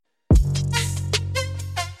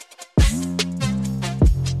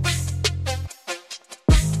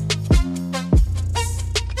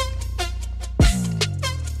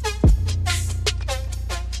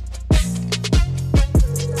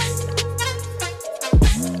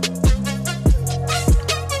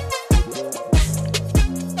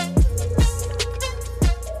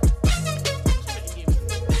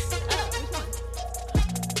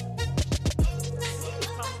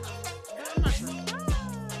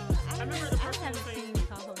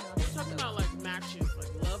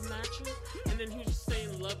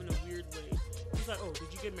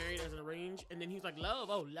get married as an arranged, and then he's like, love,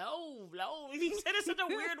 oh, love. He said it such a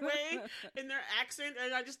weird way in their accent,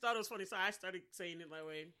 and I just thought it was funny, so I started saying it that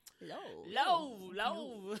way. Love.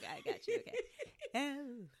 I got you, okay.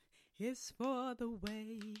 L is for the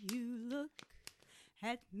way you look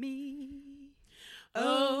at me.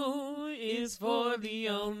 O is for the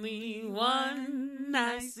only one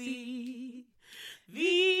I see. V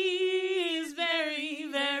is very,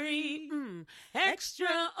 very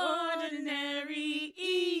extraordinary.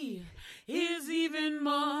 E is even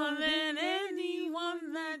more than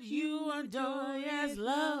anyone that you adore. Yes,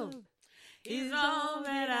 love is all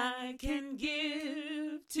that I can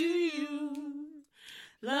give to you.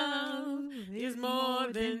 Love is more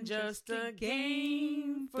than just a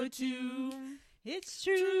game for two. It's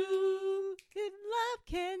true, good love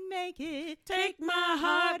can make it. Take my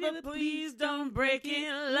heart, but please don't break it.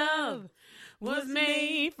 Love was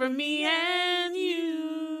made for me and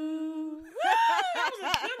you. That was a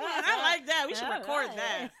good one. I like that. We should record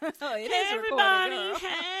that. Oh, it Hey, is everybody. recorded, girl.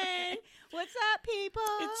 Hey. What's up, people?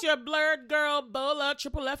 It's your blurred girl, Bola,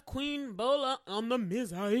 Triple F Queen Bola on the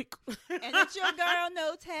mosaic. And it's your girl,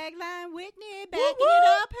 No Tagline Whitney, backing Woo, woo. it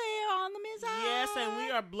up here on the mizzen. Yes, and we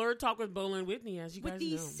are Blurred Talk with Bola and Whitney, as you with guys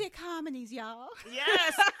these know. sick harmonies, y'all.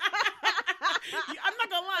 Yes. I'm not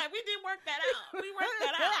going to lie. We did work that out. We worked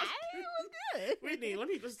that out. It was good. Whitney, let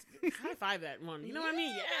me just high five that one. You know what I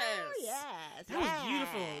mean? Yes. Yes. That was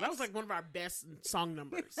beautiful. That was like one of our best song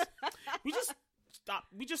numbers. We just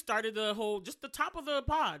started the top of the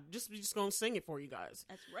pod. We just gonna sing it for you guys.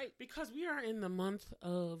 That's right. Because we are in the month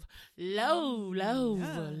of love.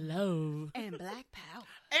 And Black Power.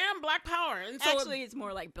 And Black Power. And so Actually, it's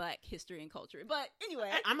more like Black history and culture. But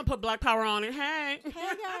anyway. I'm gonna put Black Power on it. Hey. Hey,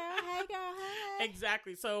 girl. Hey.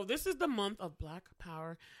 Exactly. So this is the month of Black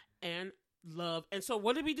Power and love. And so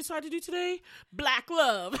what did we decide to do today? Black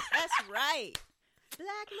love. That's right.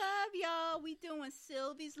 Black love, y'all. We doing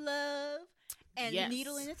Sylvie's love. And Yes.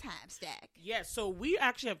 Needle in a Time Stack. Yes, so we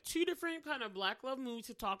actually have two different kind of Black love movies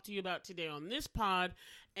to talk to you about today on this pod.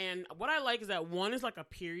 And what I like is that one is like a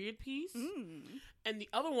period piece, and the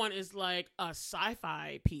other one is like a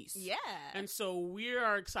sci-fi piece. Yeah. And so we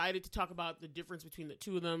are excited to talk about the difference between the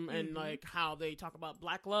two of them and like how they talk about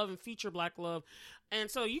Black love and feature Black love. And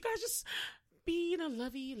so you guys just be in a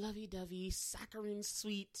lovey-dovey, saccharine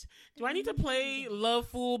sweet. Do I need to play Love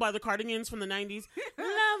Fool by the Cardigans from the 90s?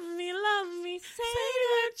 Love me, say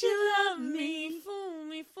that you love me, fool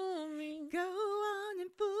me. Go on and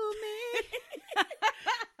fool me.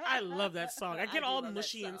 I love that song. I get do all love that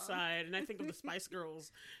mushy song. inside, and I think of the Spice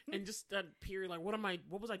Girls, and just that period, like,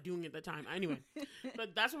 what was I doing at the time? Anyway,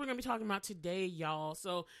 but that's what we're going to be talking about today, y'all.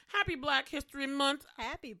 So, happy Black History Month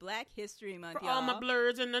Happy Black History Month, for y'all. all my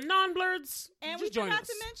blurs and the non-blurs. And just we join forgot us.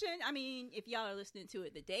 to mention, I mean, if y'all are listening to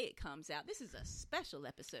it the day it comes out, this is a special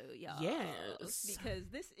episode, y'all. Yes. Because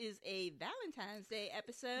this is a Valentine's Day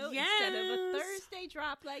episode Yes. instead of a Thursday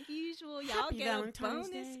drop like usual. Y'all Happy get Valentine's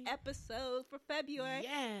a bonus Day. episode for February.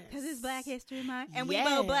 Yes. Because it's Black History Month. And we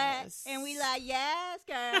both black. Yes. And we like, yes,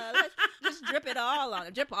 girl. Let's just drip it all on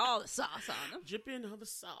them. Drip all the sauce on them. Dripping all the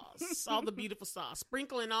sauce, all the beautiful sauce,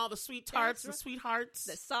 sprinkling all the sweet tarts and right. sweethearts.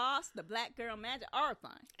 The sauce, the black girl magic,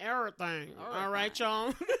 everything. Everything. All right,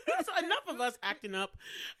 y'all. So enough of us acting up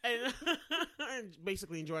and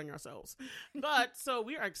basically enjoying ourselves. But so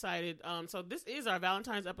we are excited. So this is our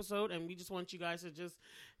Valentine's episode, and we just want you guys to just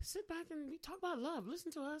sit back and we talk about love.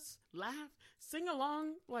 Listen to us, laugh, sing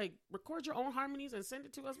along, like record your own harmonies and send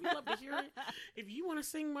it to us. We love to hear it. If you want to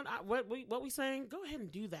sing what we sang, go ahead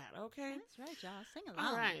and do that. Okay. That's right, y'all. Sing along.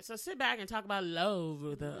 All right. So sit back and talk about love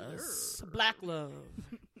with us. Black love.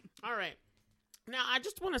 All right. Now, I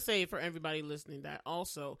just want to say for everybody listening that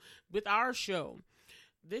also with our show,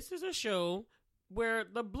 this is a show where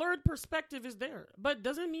the blurred perspective is there, but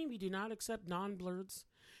doesn't mean we do not accept non-blurreds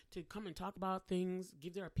to come and talk about things,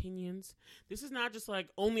 give their opinions. This is not just like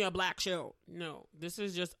only a black show. No, this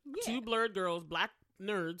is just two blurred girls, black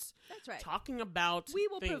nerds. That's right. Talking about We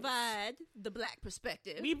will things. provide the black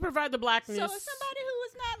perspective. We provide the blackness. So if somebody who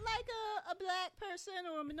is not like a black person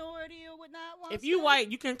or a minority or whatnot wants if you to,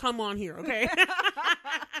 white, you can come on here, okay?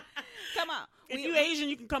 come on. If you Asian,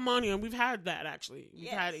 you can come on here, and we've had that actually. We've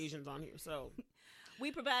Yes. had Asians on here, so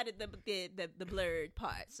We provided the blurred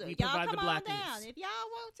part. So We y'all provide come the on blackness. down. If y'all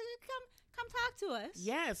want to come talk to us.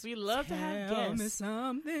 yes, we love to have Tell me guests.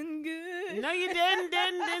 something good. No, you didn't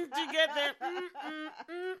you get there?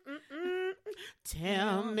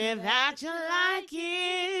 Tell me that you like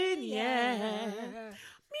it, yeah.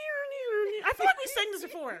 I feel like we sang this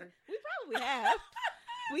before. We probably have.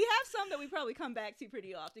 We have some that we probably come back to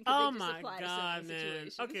pretty often. Oh they just my apply God, to man.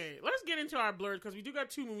 situations. Okay, let's get into our Blurred because we do got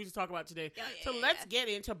 2 movies to talk about today. Oh, so let's get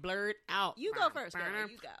into Blurred Out. You go first, girl.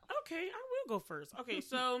 You go. Okay, I will go first. Okay,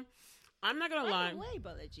 so I'm not gonna lie. By the way,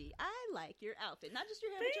 Bella G, I like your outfit. Not just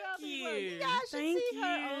your hair, Thank but your you. outfit. Well, y'all should Thank see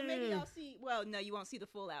her. Oh, you. maybe y'all see. Well, no, you won't see the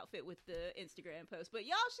full outfit with the Instagram post, but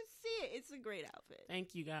y'all should see it. It's a great outfit.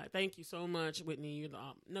 Thank you, guys. Thank you so much, Whitney. You're the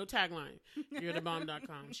no tagline. You're the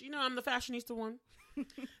bomb.com. You know I'm the fashionista one.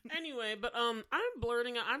 Anyway, but I'm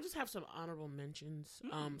blurting out. I just have some honorable mentions.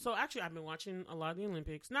 So actually, I've been watching a lot of the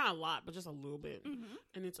Olympics. Not a lot, but just a little bit,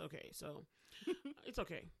 and it's okay. So it's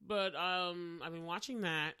okay. But I've been watching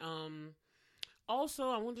that. Also,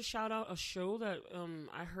 I wanted to shout out a show that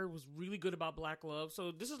I heard was really good about Black love.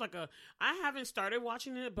 So this is like I haven't started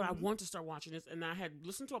watching it, but I want to start watching this. And I had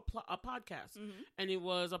listened to a podcast, and it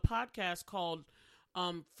was a podcast called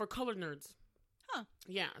For Color Nerds. Huh.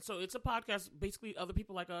 Yeah, so it's a podcast, basically other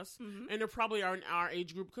people like us, and they probably are in our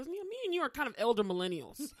age group, because me and you are kind of elder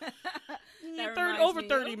millennials. Over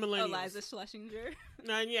 30 millennials. Eliza Schlesinger.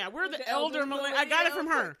 And yeah, we're the elder millennials. I got it from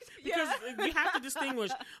her. Because you have to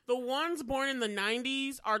distinguish. The ones born in the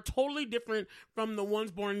 90s are totally different from the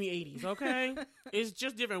ones born in the 80s, okay? It's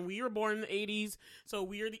just different. We were born in the 80s, so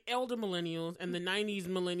we are the elder millennials, and the 90s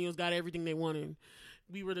millennials got everything they wanted.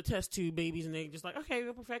 We were the test tube babies, and they just like, okay,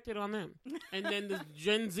 we'll perfect it on them. And then the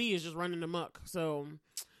Gen Z is just running amok. So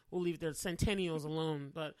we'll leave the centennials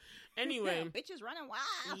alone. But anyway. Bitches running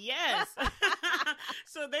wild. Yes.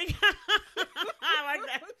 So they, I like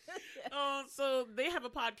that. So they have a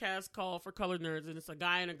podcast called For Color Nerds, and it's a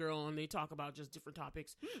guy and a girl, and they talk about just different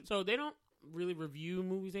topics. So they don't really review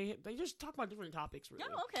movies. They just talk about different topics, really.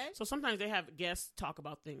 Oh, okay. So sometimes they have guests talk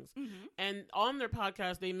about things. And on their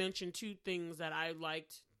podcast, they mentioned 2 things that I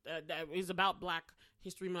liked that is about Black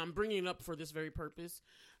History Month. I'm bringing it up for this very purpose.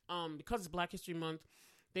 Because it's Black History Month,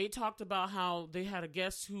 they talked about how they had a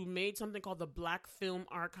guest who made something called the Black Film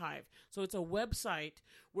Archive. So it's a website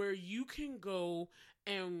where you can go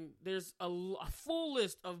and there's a full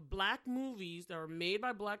list of Black movies that are made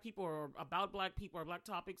by Black people or about Black people or Black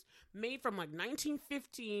topics, made from like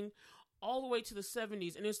 1915 all the way to the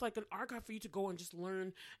 70s. And it's like an archive for you to go and just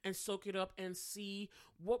learn and soak it up and see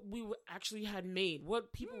what we actually had made,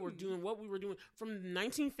 what people were doing, what we were doing from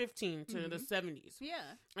 1915 to the 70s. Yeah.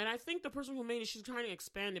 And I think the person who made it, she's trying to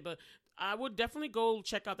expand it, but I would definitely go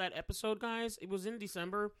check out that episode, guys. It was in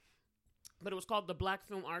December. But it was called the Black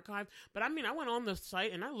Film Archive. But I mean, I went on the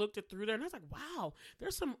site and I looked it through there and I was like, wow,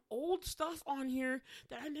 there's some old stuff on here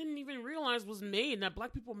that I didn't even realize was made and that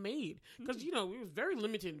Black people made. Because, you know, it was very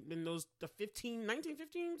limited in the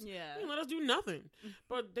 1915s. Yeah. They let us do nothing.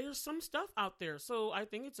 But there's some stuff out there. So I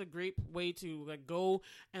think it's a great way to like go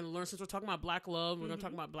and learn. Since we're talking about Black love, we're going to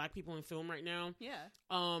talk about Black people in film right now. Yeah.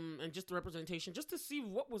 And just the representation, just to see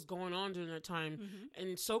what was going on during that time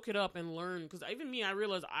and soak it up and learn. Because even me, I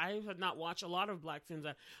realized I had not watched a lot of Black films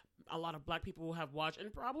that a lot of Black people have watched,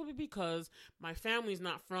 and probably because my family's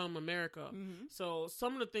not from America. So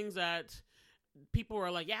some of the things that people are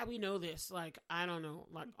like, yeah, we know this. Like, I don't know.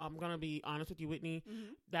 Like, I'm gonna be honest with you, Whitney.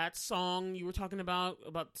 That song you were talking about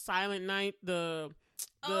Silent Night, oh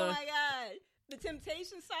my God. The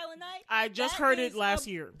Temptations, Silent Night. I just heard it last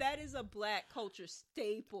year. That is a Black culture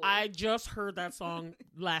staple. I just heard that song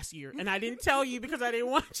last year, and I didn't tell you because I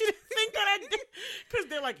didn't want you to think that I did. Because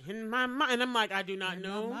they're like in my mind, and I'm like, I do not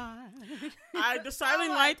know. The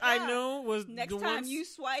Silent Night I know was next the time ones... you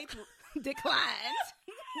swipe declined.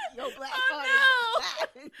 Your Black card is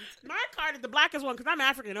declined. My card is the blackest one because I'm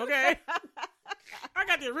African. Okay, I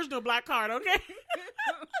got the original Black card. Okay.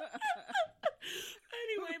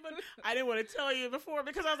 Anyway, but I didn't want to tell you before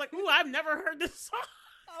because I was like, ooh, I've never heard this song.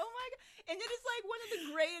 Oh my God. And then it's like one of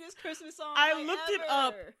the greatest Christmas songs I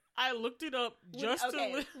looked it up just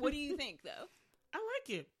to... What do you think, though? I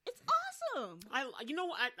like it. It's awesome. You know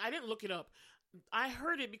what? I didn't look it up. I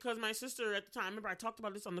heard it because my sister at the time, remember I talked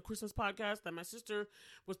about this on the Christmas podcast, that my sister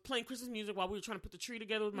was playing Christmas music while we were trying to put the tree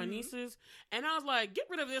together with my nieces. And I was like, get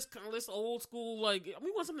rid of this old school, like, we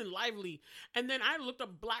want something lively. And then I looked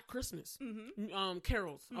up Black Christmas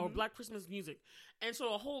carols or Black Christmas music. And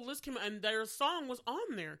so a whole list came out, and their song was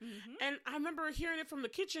on there. And I remember hearing it from the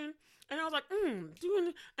kitchen, and I was like,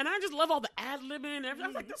 and I just love all the ad-libbing and everything. I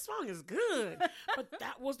was like, this song is good. But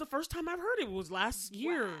that was the first time I've heard it. It was last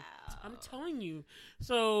year. Wow. I'm telling you.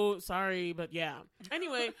 So, sorry, but yeah.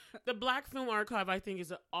 Anyway, the Black Film Archive, I think,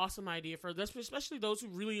 is an awesome idea for this, especially those who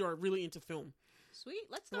really are really into film. Sweet.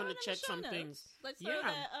 Let's throw it in the show notes. Things. Let's throw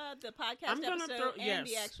the podcast episode and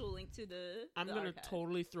the actual link to the I'm going to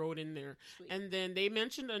totally throw it in there. Sweet. And then they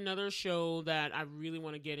mentioned another show that I really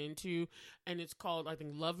want to get into, and it's called, I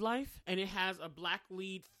think, Love Life, and it has a black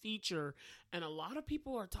lead feature, and a lot of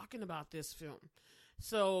people are talking about this film.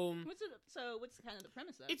 So what's kind of the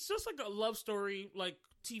premise of it? It's just like a love story, like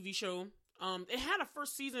TV show. It had a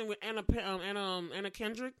first season with Anna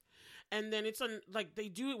Kendrick. And then it's like they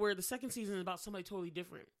do it where the second season is about somebody totally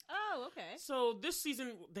different. Oh, okay. So this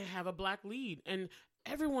season they have a black lead, and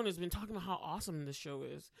everyone has been talking about how awesome this show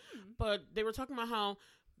is. But they were talking about how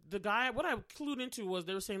the guy, what I clued into was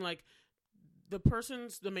they were saying like the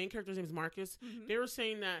main character's name is Marcus. Mm-hmm. They were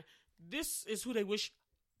saying that this is who they wish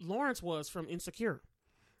Lawrence was from Insecure.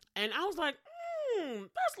 And I was like,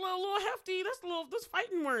 that's a little hefty. That's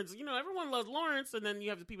fighting words. You know, everyone loves Lawrence, and then you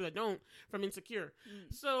have the people that don't from Insecure.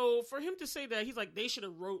 So for him to say that, he's like, they should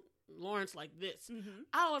have wrote Lawrence like this.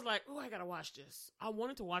 I was like, I gotta watch this. I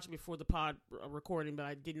wanted to watch it before the pod recording, but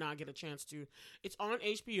I did not get a chance to. It's on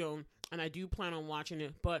HBO, and I do plan on watching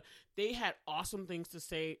it, but they had awesome things to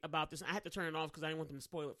say about this. I had to turn it off because I didn't want them to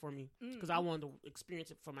spoil it for me, because I wanted to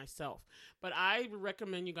experience it for myself. But I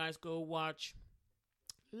recommend you guys go watch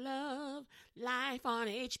Love Life on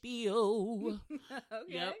HBO.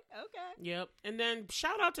 Yep. And then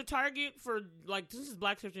shout out to Target for, like, this is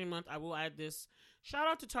Black History Month. I will add this. Shout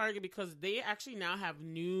out to Target because they actually now have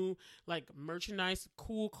new, like, merchandise,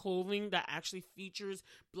 cool clothing that actually features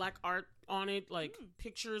black art on it, like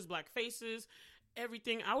pictures, black faces,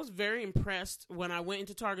 everything. I was very impressed when I went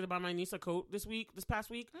into Target to buy my niece a coat this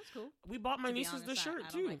past week. That's cool. We bought my niece's the shirt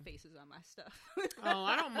too. I don't like faces on my stuff. Oh,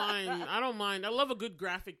 I don't mind. I love a good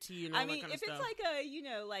graphic tee and all that kind of stuff. If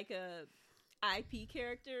it's like a IP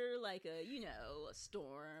character, like a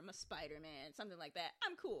Storm, a Spider-Man, something like that,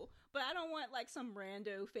 I'm cool. But I don't want like some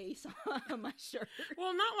rando face on my shirt.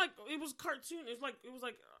 Well, not like it was cartoon. It was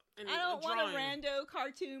like. I don't want a rando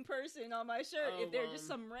cartoon person on my shirt if they're just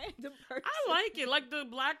some random person. I like it. Like the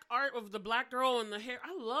black art of the black girl and the hair.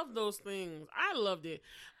 I love those things. I loved it.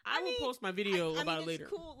 I will post my video about it later.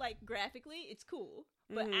 It's cool, like graphically, it's cool.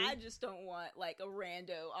 But I just don't want like a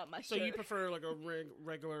rando on my shirt. So you prefer like a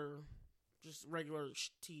regular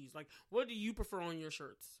tees. Like, what do you prefer on your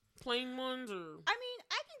shirts? Plain ones or? I mean,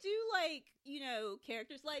 I can do like,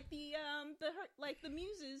 characters like the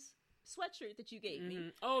Muses sweatshirt that you gave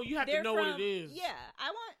me. Oh, you have to know what it is. Yeah,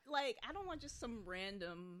 I don't want just some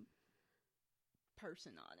random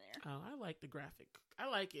person on there. Oh, I like the graphic. I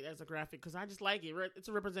like it as a graphic because I just like it. It's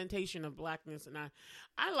a representation of blackness, and I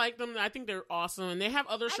like them. I think they're awesome, and they have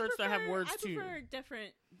other shirts that have words too. I prefer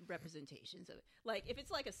different representations of it. Like if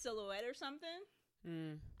it's like a silhouette or something,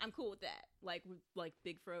 I'm cool with that. Like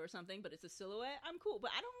Big Fro or something, but it's a silhouette. I'm cool, but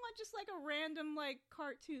I don't want just like a random like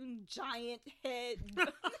cartoon giant head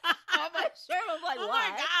on my shirt. I'm like, oh why?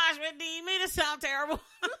 My gosh, Whitney, you made it sound terrible.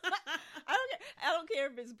 I don't care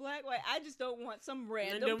if it's black, white. I just don't want some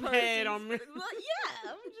random head on me.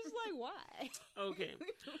 Yeah, I'm just like, why? Okay,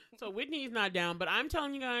 so Whitney's not down, but I'm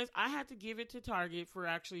telling you guys, I had to give it to Target for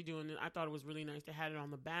actually doing it. I thought it was really nice. They had it on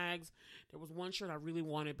the bags. There was one shirt I really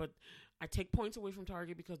wanted, but I take points away from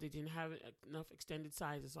Target because they didn't have enough extended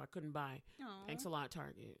sizes, so I couldn't buy. Aww. Thanks a lot,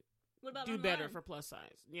 Target. What about do online? Better for plus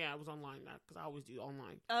size. Yeah, it was online because I always do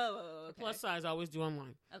online. Oh, okay. For plus size, I always do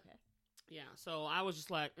online. Okay. Yeah, so I was just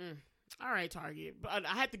like, all right, Target. But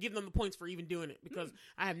I had to give them the points for even doing it because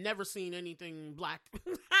I have never seen anything black.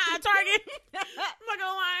 Target! I'm not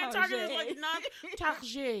gonna lie. Target is like not...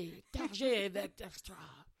 Target avec extra.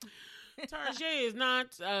 Target is not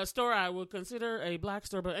a store I would consider a black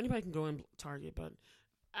store, but anybody can go in Target, but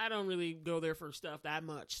I don't really go there for stuff that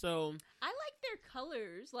much. So I like their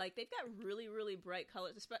colors. Like they've got really, really bright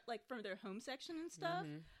colors, like from their home section and stuff.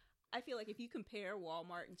 I feel like if you compare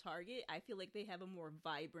Walmart and Target, I feel like they have a more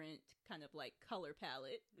vibrant kind of like color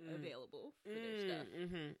palette available for their stuff.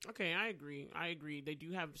 Okay, I agree. They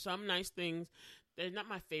do have some nice things. They're not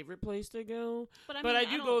my favorite place to go, but I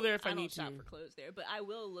do go there if I need to. I don't shop for clothes there, but I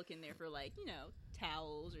will look in there for like,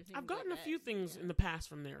 towels or things like that. I've gotten a few things in the past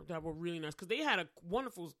from there that were really nice because they had a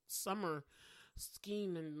wonderful summer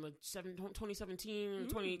scheme in like 2017 and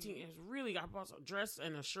 2018. It was really, I bought a dress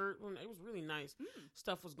and a shirt. It was really nice.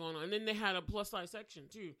 Stuff was going on. And then they had a plus size section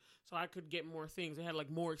too, so I could get more things. They had like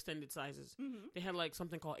more extended sizes. They had like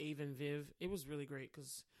something called Ave and Viv. It was really great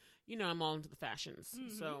because I'm all into the fashions.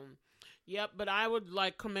 So yep, but I would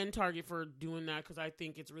like commend Target for doing that because I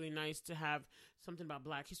think it's really nice to have something about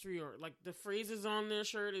Black history, or like the phrases on their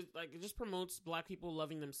shirt is like it just promotes Black people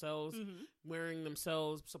loving themselves, wearing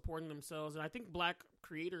themselves, supporting themselves, and I think Black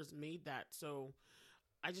creators made that. So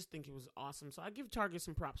I just think it was awesome. So I give Target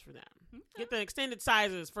some props for that. Okay. Get the extended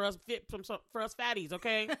sizes for us for us fatties,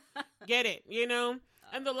 okay? Get it, you know?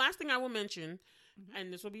 And the last thing I will mention,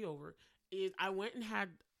 and this will be over, is I went and had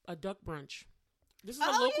a duck brunch. This is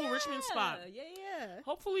a local Richmond spot. Yeah.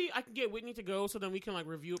 Hopefully I can get Whitney to go so then we can like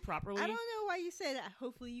review it properly. I don't know why you say that.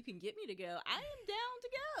 Hopefully you can get me to go. I am down to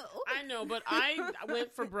go. I know, but I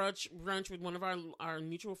went for brunch with one of our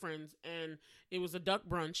mutual friends, and it was a duck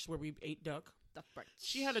brunch where we ate duck. Duck brunch.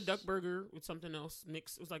 She had a duck burger with something else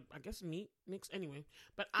mixed. It was like, I guess, meat mix anyway.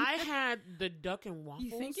 But I had the duck and waffles.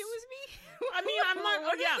 You think it was me? I mean, I'm not.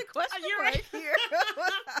 What is the question you're right here.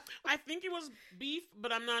 I think it was beef,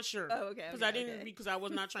 but I'm not sure. Oh, okay. Because I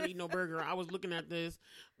was not trying to eat no burger. I was looking at the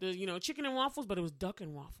chicken and waffles, but it was duck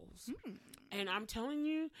and waffles. And I'm telling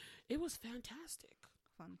you, it was fantastic.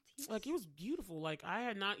 Like, it was beautiful. Like, I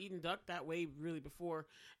had not eaten duck that way really before.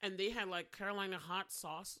 And they had like Carolina hot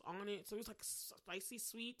sauce on it. So it was like spicy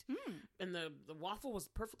sweet. And the waffle was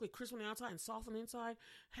perfectly crisp on the outside and soft on the inside.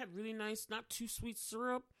 Had really nice, not too sweet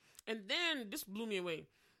syrup. And then this blew me away.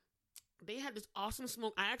 They had this awesome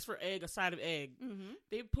smoked. I asked for a side of egg.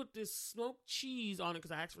 They put this smoked cheese on it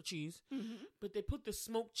because I asked for cheese. But they put the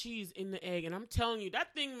smoked cheese in the egg. And I'm telling you,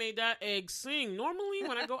 that thing made that egg sing. Normally,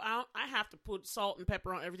 when I go out, I have to put salt and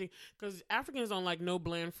pepper on everything because Africans don't like no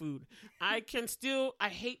bland food. I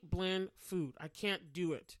hate bland food. I can't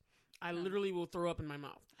do it. I literally will throw up in my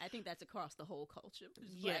mouth. I think that's across the whole culture.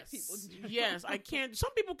 Yes, I can't.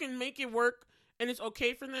 Some people can make it work. And it's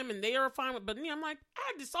okay for them, and they are fine with. But me, I'm like,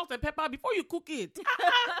 add the salt and pepper before you cook it.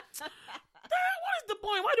 What is the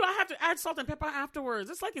point? Why do I have to add salt and pepper afterwards?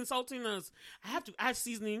 It's like insulting us. I have to add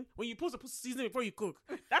seasoning when you're supposed to put seasoning before you cook.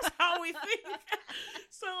 That's how we think.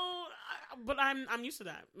 So, but I'm used to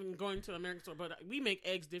that when going to the American store. But we make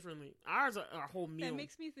eggs differently. Ours are a whole meal. That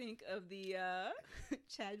makes me think of the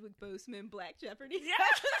Chadwick Boseman Black Jeopardy.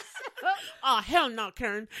 Yeah. Oh, hell no,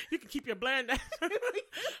 Karen. You can keep your bland.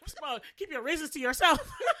 Keep your raisins to yourself.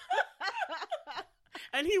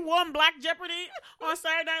 And he won Black Jeopardy on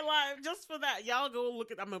Saturday Night Live just for that. Y'all go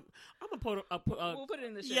look at. I'm gonna put we'll put it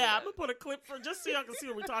in the show. Yeah, I'm gonna put a clip for just so y'all can see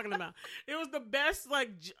what we're talking about. It was the best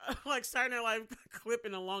like Saturday Night Live clip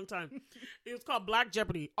in a long time. It was called Black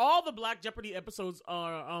Jeopardy. All the Black Jeopardy episodes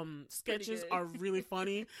are sketches are really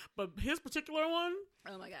funny, but his particular one.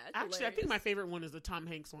 Oh my god! Actually, hilarious. I think my favorite one is the Tom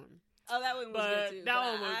Hanks one. Oh, that one was good too.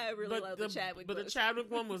 I really love the Chadwick. But the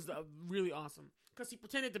Chadwick one was really awesome because he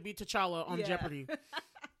pretended to be T'Challa on Jeopardy.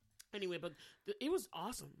 Anyway, but it was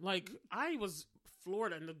awesome. Like, I was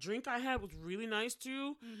floored, and the drink I had was really nice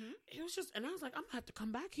too. It was just, and I was like, I'm gonna have to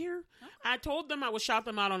come back here. Okay. I told them I would shout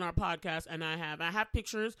them out on our podcast, and I have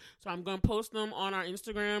pictures, so I'm gonna post them on our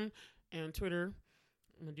Instagram and Twitter.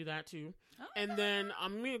 I'm gonna do that too. Okay. And then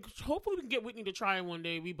hopefully we can get Whitney to try it one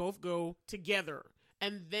day. We both go together.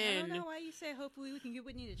 And then I don't know why you say hopefully we can get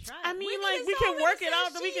Whitney to try it. I mean, Whitney, like, we can work it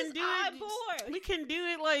out that we can do it. We can do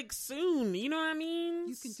it like soon. You know what I mean?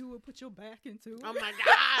 You can do it. Put your back into it. Oh my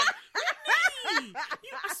god, Whitney!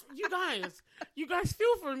 You guys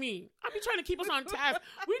feel for me. I'll be trying to keep us on task.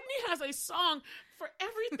 Whitney has a song for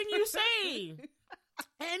everything you say.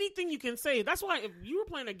 Anything you can say. That's why if you were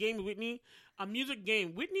playing a game with Whitney, a music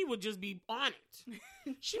game, Whitney would just be on it.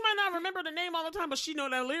 She might not remember the name all the time, but she know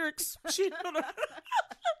the lyrics.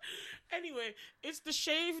 Anyway, it's the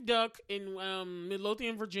Shaved Duck in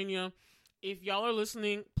Midlothian, Virginia. If y'all are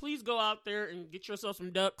listening, please go out there and get yourself some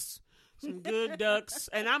ducks. Some good ducks.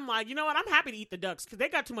 And I'm like, you know what? I'm happy to eat the ducks because they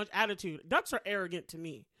got too much attitude. Ducks are arrogant to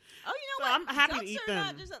me. Oh, you know what? I'm happy ducks to eat are them.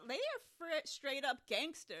 Not just they are straight up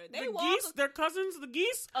gangster. Geese, they're cousins. The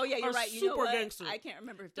geese you're right. You know what? Gangster. I can't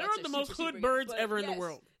remember if they're ducks the are most super hood birds but ever in the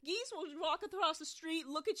world. Geese will walk across the street,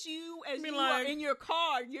 look at you as you are in your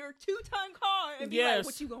car, your 2-ton car, and be like,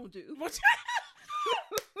 what you gonna do?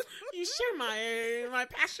 You share my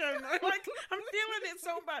passion. Like, I'm feeling it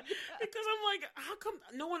so bad because I'm like, how come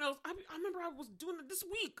no one else? I remember I was doing it this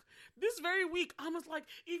very week. I was like,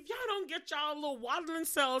 if y'all don't get y'all little waddling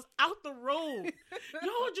cells out the road,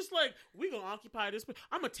 y'all are just like, we gonna occupy this.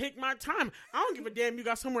 I'm gonna take my time. I don't give a damn. You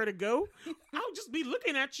got somewhere to go. I'll just be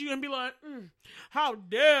looking at you and be like, how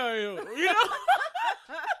dare you? You know.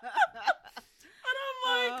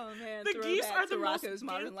 Like, oh man, the geese are the Rocco's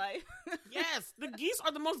Modern Life. Yes, the geese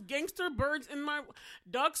are the most gangster birds in my.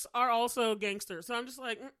 Ducks are also gangster, so I'm just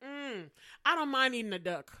like, I don't mind eating a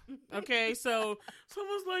duck. Okay, so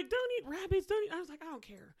someone's like, don't eat rabbits. Don't eat. I was like, I don't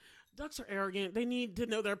care. Ducks are arrogant. They need to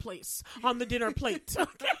know their place on the dinner plate.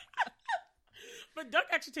 Okay. But duck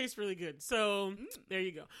actually tastes really good. So there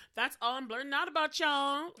you go. That's all I'm learning out about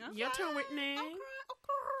y'all. Okay. Your turn, Whitney.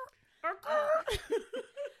 Okay.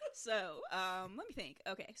 So, let me think.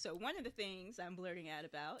 Okay, so one of the things I'm blurting out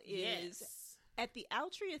about is at the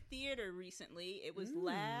Altria Theater recently. It was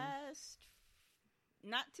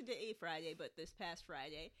not today Friday, but this past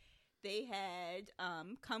Friday. They had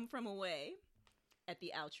Come From Away at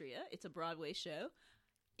the Altria. It's a Broadway show.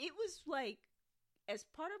 It was like, as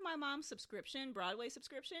part of my mom's Broadway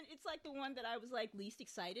subscription, it's like the one that I was like least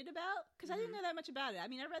excited about because I didn't know that much about it. I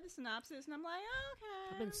mean, I read the synopsis and I'm like, oh,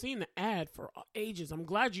 okay. I've been seeing the ad for ages. I'm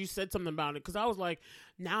glad you said something about it because I was like,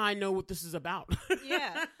 now I know what this is about.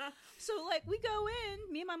 Yeah. So like we go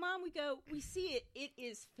in, me and my mom, we see it. It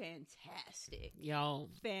is fantastic. Y'all.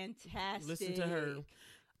 Fantastic. Listen to her.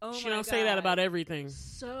 Oh she my don't God. say that about everything.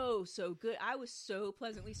 So good. I was so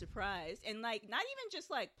pleasantly surprised. And like, not even just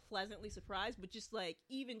like pleasantly surprised, but just like,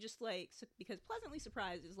 because pleasantly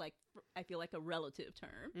surprised is like, I feel like a relative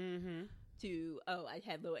term to, I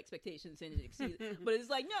had low expectations and it exceeded. But it's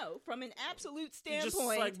like, no, from an absolute standpoint,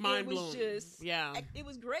 just like mind it was blown. just, it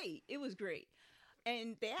was great. It was great.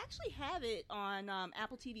 And they actually have it on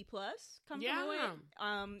Apple TV Plus.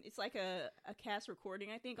 It's like a cast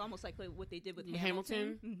recording, I think, almost like what they did with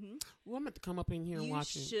Hamilton. Mm-hmm. Well, I'm going to come up in here and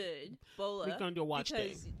watch it. You should, Bola. We're going to do a watch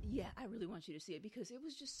day. Yeah, I really want you to see it because it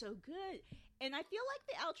was just so good. And I feel like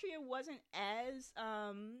the Altria wasn't as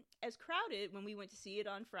crowded when we went to see it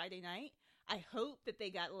on Friday night. I hope that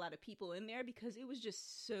they got a lot of people in there because it was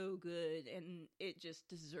just so good and it just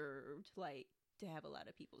deserved like to have a lot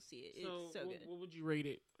of people see it. It's so good. What would you rate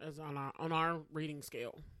it as on our rating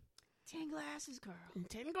scale? 10 glasses, girl.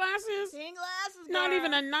 10 glasses? 10 glasses, girl. Not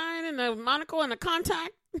even a 9 and a monocle and a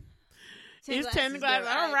contact? It's 10 glasses.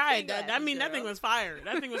 All right. That thing was fire.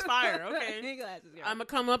 That thing was fire. Okay. 10 glasses, girl. I'm going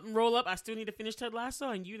to come up and roll up. I still need to finish Ted Lasso,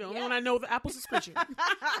 and you don't want to know the Apple subscription.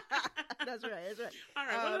 That's right. All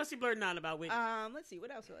right. What else you blurting on about, Whitney? Let's see. What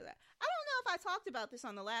else was that? I don't know if I talked about this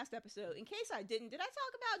on the last episode. In case I didn't, did I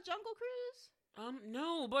talk about Jungle Cruise?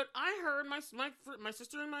 No, but I heard my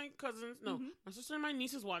sister and my cousins, my sister and my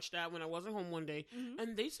nieces watched that when I wasn't home one day,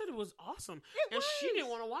 and they said it was awesome. She didn't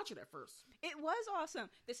want to watch it at first. It was awesome.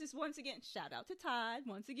 This is, once again, shout out to Todd.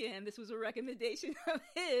 Once again, this was a recommendation of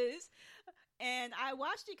his, and I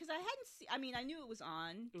watched it because I hadn't seen, I knew it was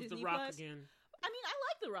on It was Disney The Rock Plus. again. I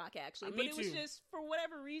like The Rock, actually, but it was just, for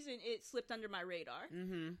whatever reason, it slipped under my radar.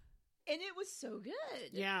 Mm-hmm. And it was so good.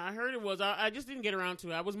 Yeah, I heard it was. I just didn't get around to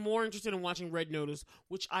it. I was more interested in watching Red Notice,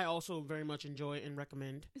 which I also very much enjoy and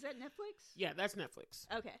recommend. Is that Netflix? Yeah, that's Netflix.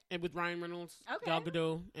 Okay. And with Ryan Reynolds, Gal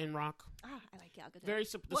Gadot, and Rock. Ah, I like Gal Gadot. Very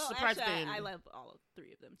surprise at the end. I love all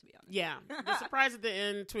three of them, to be honest. Yeah. The surprise at the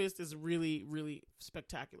end twist is really, really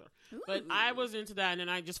spectacular. Ooh. But I was into that, and then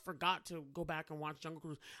I just forgot to go back and watch Jungle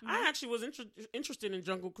Cruise. I actually was interested in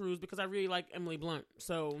Jungle Cruise because I really like Emily Blunt.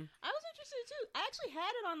 So I was interested too. I actually had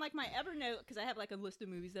it on like my Evernote because I have like a list of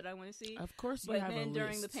movies that I want to see. Of course, you but have a list. But then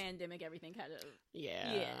during the pandemic, everything kind of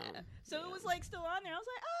yeah. So it was like still on there. I was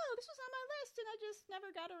like, oh, this was on my list, and I just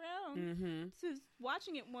never got around to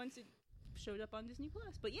watching it once it showed up on Disney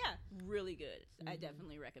Plus. But yeah, really good. I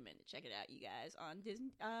definitely recommend it. Check it out, you guys, on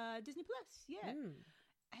Disney Plus. Yeah, and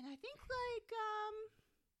I think like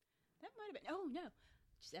that might have been. Oh no.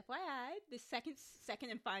 Just FYI, the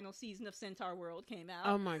second and final season of Centaur World came out.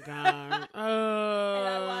 Oh my god! And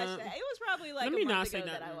I watched that. It was probably like a month ago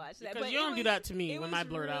that I watched that. Because you don't do that to me when I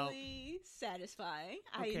blurt out. It was really satisfying.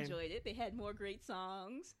 I enjoyed it. They had more great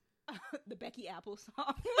songs. The Becky Apple song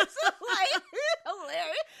was like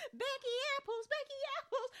hilarious. Becky Apples.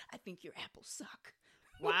 I think your apples suck.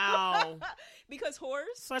 Wow. Because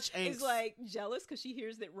Horse is like jealous because she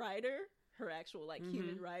hears that Ryder, her actual like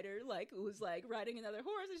human rider, like was like riding another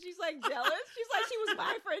horse, and she's like jealous. She's like, she was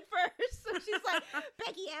my friend first, so she's like,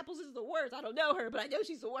 Becky Apples is the worst. I don't know her, but I know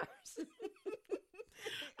she's the worst.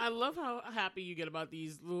 I love how happy you get about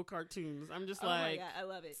these little cartoons. I'm just like, my God, I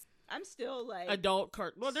love it. I'm still like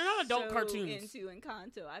well, they're not adult cartoons. Into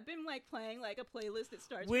Encanto. I've been like playing like a playlist that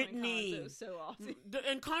starts Whitney. from Encanto so often.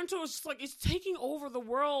 Encanto is just like it's taking over the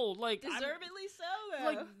world. Like deservedly so. Though.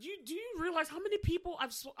 Like do you realize how many people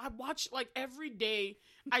I watch like every day?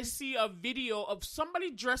 I see a video of somebody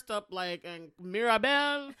dressed up like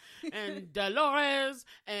Mirabel and Dolores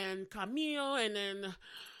and Camille and then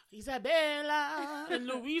Isabella and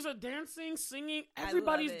Louisa dancing, singing.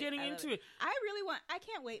 Everybody's getting into it. I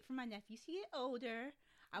can't wait for my nephews to get older.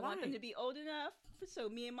 I want them to be old enough so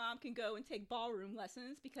me and Mom can go and take ballroom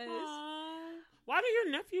lessons because... Why do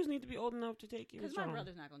your nephews need to be old enough to take you? Because my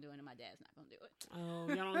brother's not going to do it and my dad's not going to do it. Oh,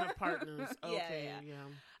 y'all don't have partners. Okay, yeah.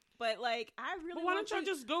 But, like, I really But why don't y'all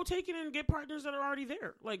just go take it and get partners that are already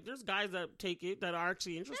there? Like, there's guys that take it that are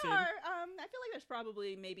actually interested. There are, feel like there's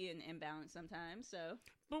probably maybe an imbalance sometimes. So,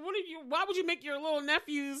 but why would you make your little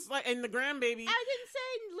nephews like and the grandbaby? I didn't say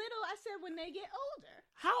little. I said when they get older.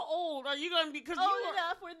 How old are you going to be? Because old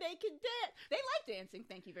enough where they can dance. They like dancing.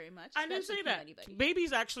 Thank you very much. I didn't say that.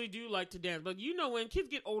 Babies actually do like to dance, but when kids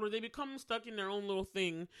get older, they become stuck in their own little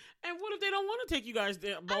thing. And what if they don't want to take you guys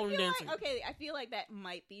ballroom dancing? I feel like that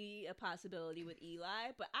might be a possibility with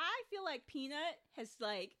Eli, but I feel like Peanut has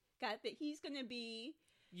got that he's going to be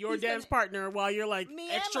your dance partner while you're me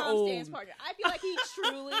extra and Mom's old. Dance partner. I feel like he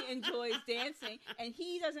truly enjoys dancing, and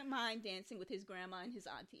he doesn't mind dancing with his grandma and his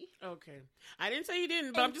auntie. Okay, I didn't say he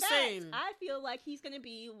didn't, but I'm just saying. I feel like he's going to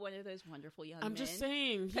be one of those wonderful young men. I'm just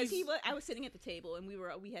saying because I was sitting at the table, and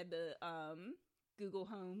we had the Google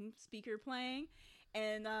Home speaker playing, and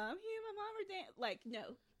he and my mom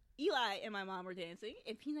were Eli and my mom were dancing,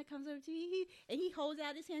 and Peanut comes over to me, and he holds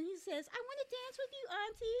out his hand. He says, "I want to dance with you,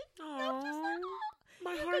 Auntie." Aww, just like,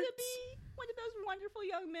 my you're heart. gonna be one of those wonderful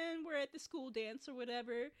young men. We're at the school dance or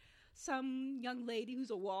whatever. Some young lady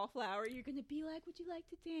who's a wallflower. You're gonna be like, "Would you like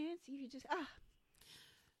to dance?" You just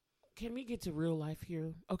Can we get to real life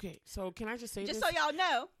here? Okay, so can I just say just this? so y'all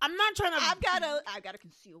know, I'm not trying to. I've gotta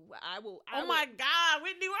conceal. I will. My God,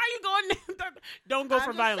 Whitney, where are you going? Don't go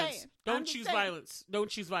for violence. Saying. Don't choose violence. Don't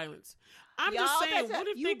choose violence. I'm y'all just saying, what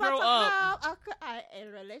if they grow up? Have a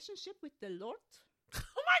relationship with the Lord? Oh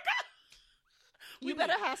my God. You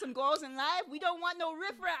better have some goals in life. We don't want no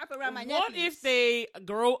riffraff around my nephews. What if they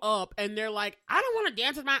grow up and they're like, I don't want to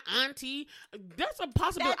dance with my auntie? That's a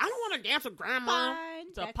possibility. I don't want to dance with grandma. Fine.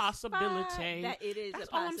 It's a possibility. That it is That's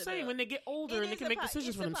a all I'm saying. When they get older and they can make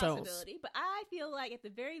decisions for themselves. But I feel like at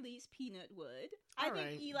the very least, Peanut would. I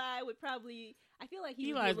think Eli would probably. I feel like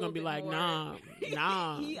Eli's gonna be like, nah.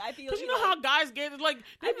 I feel because you know how guys get like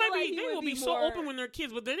they will be so open when they're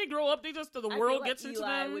kids, but then they grow up, the world gets into them.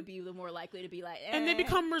 Eli would be the more likely to be like, and they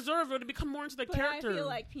become reserved or they become more into the character. I feel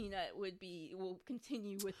like Peanut will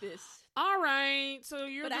continue with this. All right, so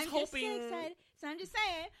you're just hoping. So excited. So I'm just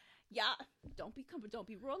saying. Yeah, don't be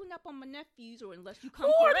rolling up on my nephews, or unless you come.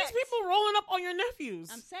 Who are these people rolling up on your nephews?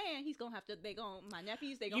 I'm saying he's gonna have to. My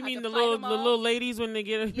nephews. They gonna. You have mean to the fight little ladies when they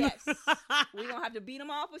get? Yes, we gonna have to beat them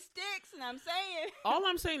off with sticks. And I'm saying. All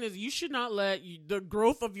I'm saying is you should not let the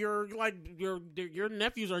growth of your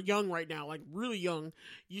nephews are young right now, like really young.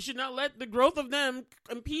 You should not let the growth of them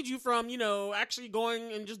impede you from actually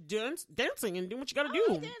going and just dancing and doing what you got to do.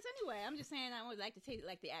 I dance anyway. I'm just saying I would like to take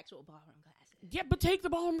the actual ballroom classes. Yeah, but take the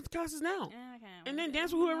ballroom classes now. Okay. And then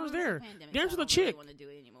dance with whoever's there. Dance with a chick. I don't really want to do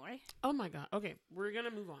it anymore. Oh my God. Okay, we're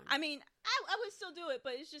gonna move on. I mean, I would still do it,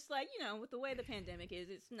 but it's just like with the way the pandemic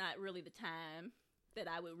is, it's not really the time that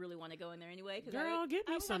I would really want to go in there anyway. Girl, get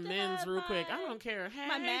me some men's real quick. I don't care. Hey,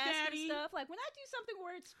 my mask daddy. and stuff. Like when I do something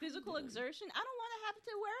where it's physical exertion, I don't want to have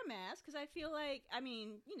to wear a mask because I feel like,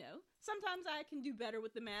 sometimes I can do better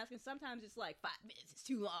with the mask, and sometimes it's like 5 minutes. It's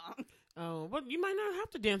too long. Oh, but you might not have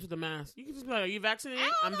to dance with the mask. You can just be like, "Are you vaccinated?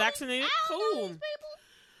 I'm vaccinated." Cool.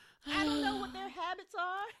 I don't know what their habits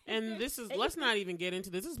are. And let's not even get into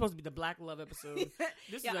this. This is supposed to be the Black Love episode.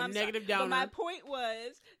 This is a negative downer. But my point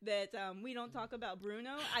was that we don't talk about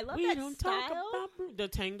Bruno. I love that style. We don't talk about the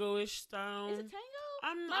tango-ish style. Is it tango?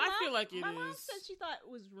 I feel like it is. My mom said she thought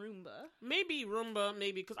it was Roomba. Maybe Roomba,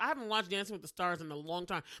 because I haven't watched Dancing with the Stars in a long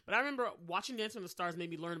time. But I remember watching Dancing with the Stars made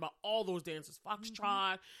me learn about all those dances.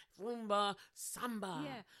 Foxtrot, Roomba, Samba.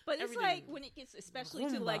 Yeah, but it's like when it gets especially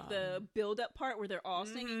to like the build-up part where they're all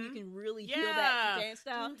singing, you can really feel that dance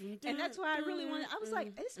style. And that's why I really wanted. I was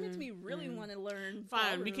like, this makes me really want to learn.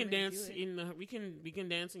 Fine, we can dance we can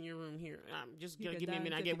dance in your room here. Just give me a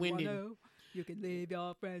minute. I get winded. You can leave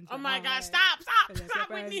your friends. Oh my God! Stop,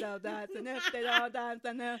 Whitney. And if they don't dance,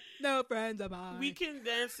 then no friends of mine. We can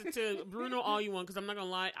dance to Bruno all you want, because I'm not gonna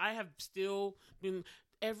lie. I have still been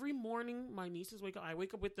every morning. My nieces wake up. I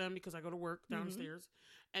wake up with them because I go to work downstairs,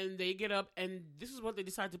 and they get up, and this is what they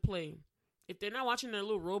decide to play. If they're not watching their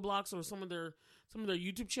little Roblox or some of their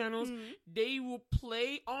YouTube channels, they will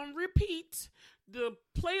play on repeat the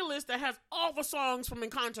playlist that has all the songs from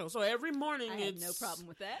Encanto. So every morning I have no problem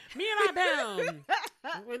with that. Me and I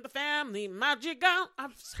bound with the family magic out.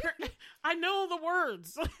 I know the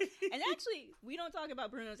words. And actually, we don't talk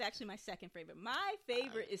about Bruno. It's actually my second favorite. My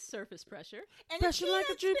favorite is Surface Pressure. And Pressure like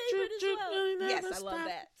a drip, drip, drip. Well. Yes, I love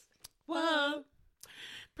that. Whoa.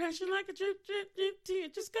 Pressure like a drip, drip, drip,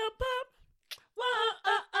 drip. Just go pop.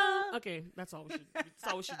 Whoa, Okay, that's all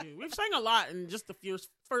we should do. We've sang a lot in just the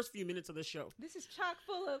first few minutes of the show. This is chock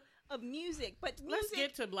full of music, but music let's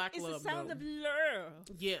get to Black Love. It's the sound of love.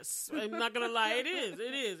 Yes, I'm not gonna lie, it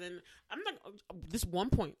is, and I'm not. This one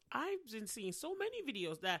point, I've been seeing so many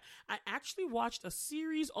videos that I actually watched a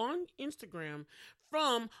series on Instagram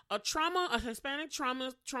from a Hispanic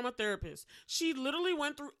trauma therapist. She literally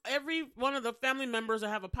went through every one of the family members that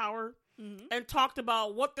have a power and talked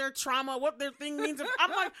about what their trauma, what their thing means. And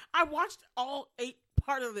I'm like, I watched all 8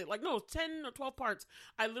 part of it. Like, no, 10 or 12 parts.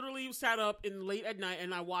 I literally sat up in late at night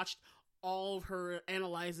and I watched all of her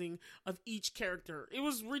analyzing of each character. It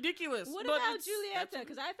was ridiculous. What about Julieta?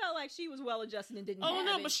 Because I felt like she was well adjusted and didn't. Oh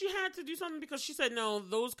no, but she had to do something because she said no.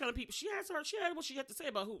 Those kind of people. She had what she had to say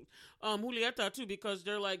about Julieta too, because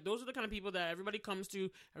they're like those are the kind of people that everybody comes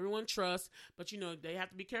to, everyone trusts. But they have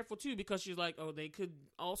to be careful too because she's like, oh, they could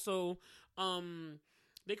also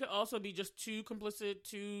be just too complicit,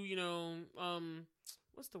 too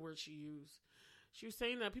what's the word she used? She was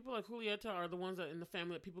saying that people like Julieta are the ones that in the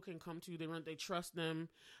family that people can come to. They trust them,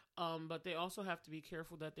 but they also have to be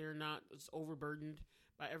careful that they're not overburdened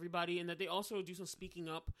by everybody, and that they also do some speaking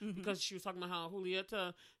up because she was talking about how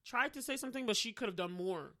Julieta tried to say something, but she could have done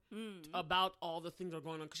more about all the things that are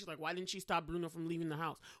going on. Because she's like, why didn't she stop Bruno from leaving the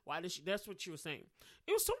house? Why did she? That's what she was saying.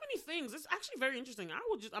 It was so many things. It's actually very interesting.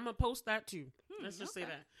 I'm gonna post that too. Let's just say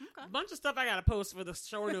that. Okay. A bunch of stuff I gotta post for the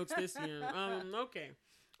show notes this year. Okay.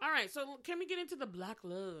 All right, so can we get into the Black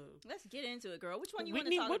love? Let's get into it, girl. Which one you want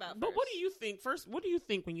to talk about first? But what do you think first? What do you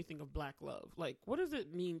think when you think of Black love? Like, what does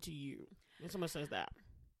it mean to you when someone says that?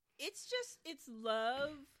 It's love.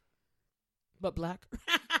 But black?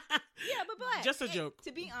 Yeah, but black. Just a joke.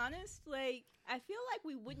 To be honest, like, I feel like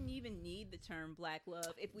we wouldn't even need the term Black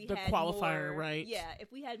love if we had the qualifier, more, right? Yeah,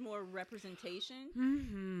 if we had more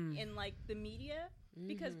representation in, like, the media.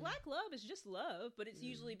 Because Black love is just love, but it's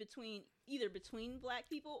usually either between Black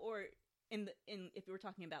people or if we're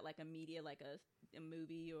talking about like a media, like a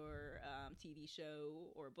movie or TV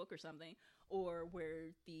show or a book or something, or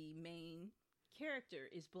where the main character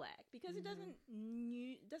is Black, because it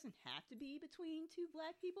doesn't have to be between 2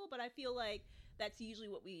 Black people, but I feel like that's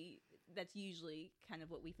usually kind of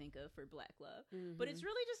what we think of for Black love. But it's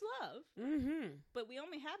really just love. But we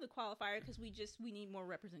only have the qualifier because we need more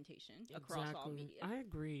representation across all media. I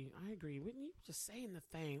agree. Whitney, you just saying the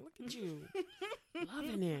thing. Look at you.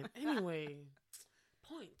 Loving it. Anyway,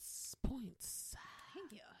 points.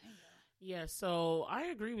 Thank you. Yeah, so I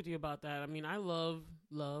agree with you about that. I mean, I love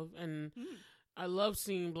and I love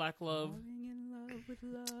seeing Black love.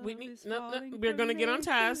 We're going to get on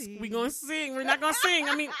task. We're going to sing. We're not going to sing.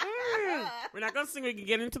 I mean, we're not going to sing. We can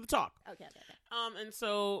get into the talk. Okay. And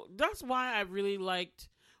so that's why I really liked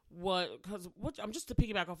I'm just to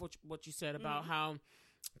piggyback off what you said about how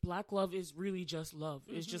Black love is really just love.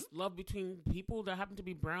 It's just love between people that happen to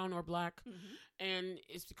be brown or Black. And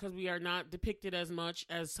it's because we are not depicted as much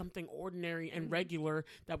as something ordinary and regular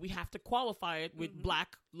that we have to qualify it with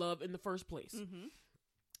Black love in the first place.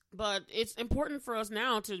 But it's important for us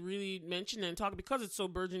now to really mention and talk because it's so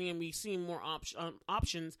burgeoning and we see more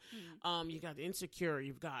options. You got The Insecure.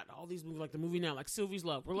 You've got all these movies like the movie now, like Sylvie's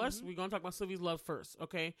Love. We're going to talk about Sylvie's Love first,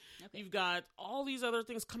 okay? You've got all these other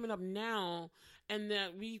things coming up now and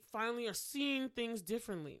that we finally are seeing things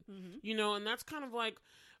differently, and that's kind of like,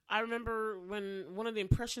 I remember when one of the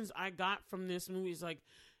impressions I got from this movie is like,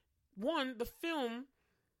 one, the film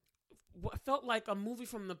felt like a movie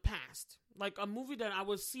from the past. Like a movie that I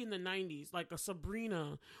would see in the 90s, like a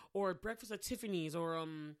Sabrina or Breakfast at Tiffany's or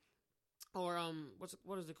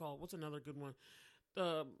what is it called? What's another good one?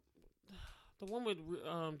 The one with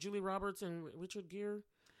Julia Roberts and Richard Gere.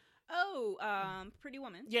 Oh, Pretty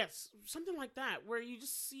Woman. Yes, something like that, where you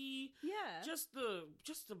just see just the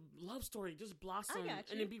love story just blossom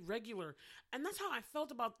and it be regular. And that's how I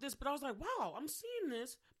felt about this. But I was like, wow, I'm seeing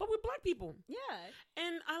this, but with Black people. Yeah.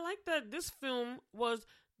 And I like that this film was,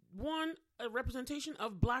 one, a representation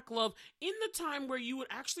of Black love in the time where you would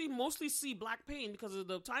actually mostly see Black pain because of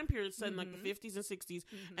the time period set in like the 50s and 60s,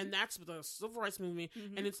 and that's the civil rights movement.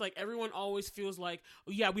 And it's like everyone always feels like,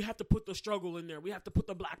 oh, yeah, we have to put the struggle in there. We have to put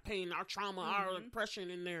the Black pain, our trauma, our oppression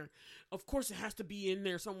in there. Of course, it has to be in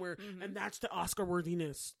there somewhere, and that's the Oscar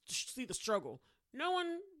worthiness to see the struggle. No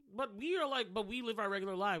one, but we live our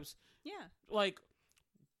regular lives. Yeah, like,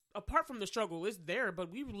 apart from the struggle, it's there,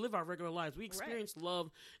 but we live our regular lives. We experience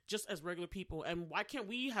love just as regular people. And why can't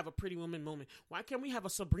we have a Pretty Woman moment? Why can't we have a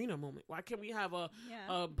Sabrina moment? Why can't we have a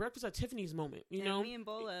Breakfast at Tiffany's moment? You know, me and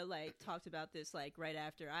Bola talked about this right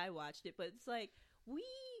after I watched it, but it's like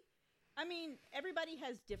everybody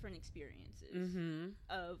has different experiences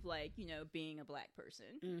of being a Black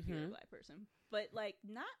person, if you're a Black person, but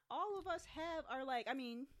not all of us are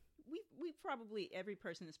we probably, every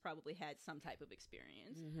person has probably had some type of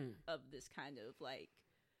experience of this kind of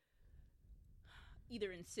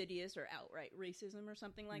either insidious or outright racism or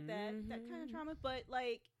something like that kind of trauma. But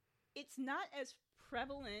it's not as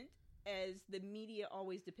prevalent as the media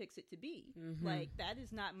always depicts it to be. Like, that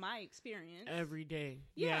is not my experience. Every day.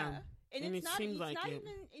 Yeah. Yeah. And it's not seems even,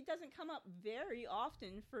 it doesn't come up very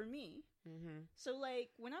often for me. So, like,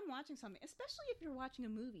 when I'm watching something, especially if you're watching a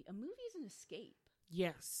movie is an escape.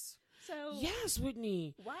 Yes. So yes,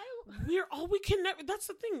 Whitney. Why? We can never. That's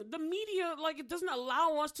the thing. The media, like, it doesn't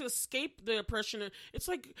allow us to escape the oppression. It's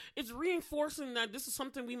like it's reinforcing that this is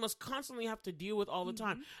something we must constantly have to deal with all the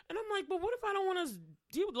time. And I'm like, but what if I don't want to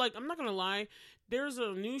deal with? Like, I'm not gonna lie. There's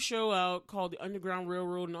a new show out called The Underground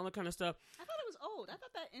Railroad and all that kind of stuff. I thought it was old. I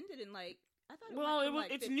thought that ended in like. I thought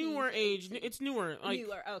it's newer age. It's newer. Like,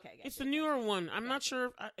 newer. Okay, gotcha. It's the newer one. I'm not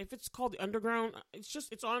sure if it's called The Underground.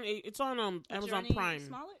 It's on Amazon Prime.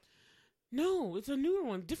 Smollett? No, it's a newer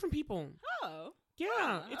one. Different people. Oh.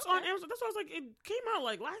 Yeah, it's on Amazon. That's why I was like, it came out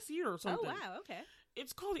like last year or something. Oh, wow, okay.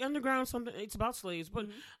 It's called The Underground something. It's about slaves. But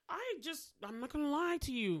I'm not going to lie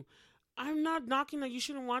to you. I'm not knocking that you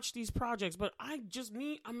shouldn't watch these projects, but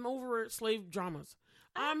I'm over slave dramas.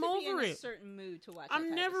 I'm over it. In a certain mood to watch.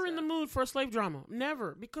 I'm never in the mood for a slave drama.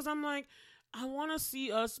 Never. Because I'm like, I want to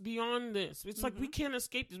see us beyond this. It's like we can't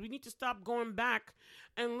escape this. We need to stop going back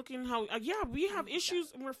and looking how, we have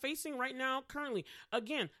issues we're facing right now currently.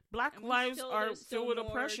 Again, Black lives are filled with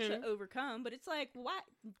oppression. To overcome, but it's like, why?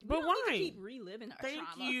 But why? Need to keep reliving our trauma.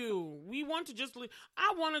 Thank you. We want to just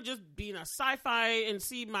I want to just be in a sci-fi and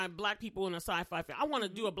see my Black people in a sci-fi film. I want to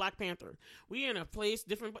do a Black Panther. We in a place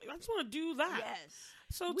different. I just want to do that. Yes.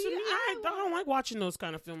 So to me, I don't like watching those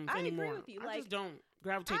kind of films anymore. I agree with you. I just don't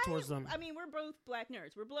gravitate towards them. I mean, we're both Black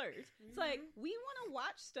nerds. We're blurs. It's like, we want to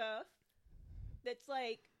watch stuff that's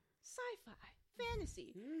like sci-fi,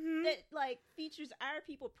 fantasy, that like features our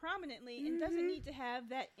people prominently and doesn't need to have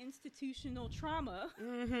that institutional trauma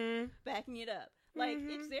backing it up. Like,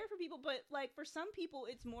 it's there for people, but like for some people,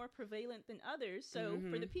 it's more prevalent than others. So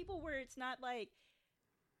for the people where it's not like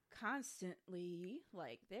constantly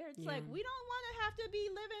like there, it's like, we don't want to have to be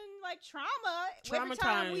living like trauma every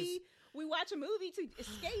time we watch a movie to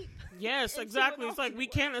escape. Yes, exactly. It's like we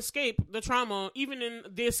can't escape the trauma even in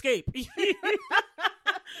The Escape.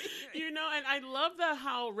 You know, and I love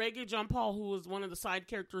how Regé-Jean Paul, who was one of the side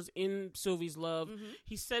characters in Sylvie's Love,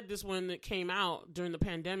 he said this when it came out during the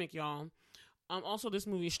pandemic, y'all. Also, this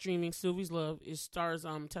movie is streaming. Sylvie's Love. It stars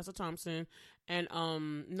Tessa Thompson and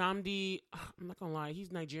Nnamdi. I'm not gonna lie,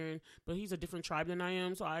 he's Nigerian, but he's a different tribe than I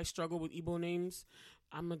am, so I struggle with Igbo names.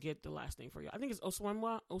 I'm gonna get the last name for you. I think it's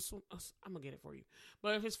Oswanwa. I'm gonna get it for you.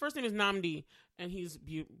 But his first name is Nnamdi, and he's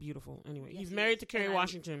beautiful. Anyway, he's married to Kerry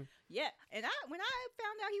Washington. Yeah, and when I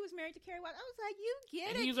found out he was married to Kerry Washington, I was like, "You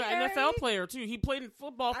get it." He's Kerry. an NFL player too. He played in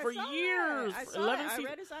football for years. I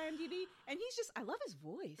read his IMDb, and I love his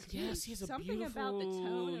voice. Yes, he's something beautiful. About the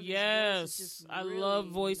tone of yes, his voice is just I really love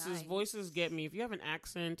voices. nice. Voices get me. If you have an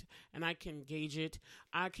accent and I can gauge it,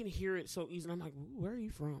 I can hear it so easily. I'm like, where are you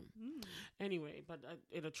from? Anyway, but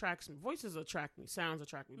it attracts me. Voices attract me. Sounds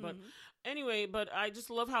attract me. But anyway, but I just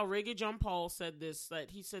love how Regé-Jean Paul said this. That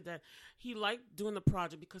he said that he liked doing the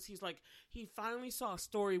project because he's like, he finally saw a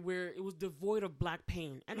story where it was devoid of Black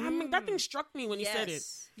pain. And I mean, that thing struck me when he said it.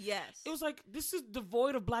 Yes. It was like, this is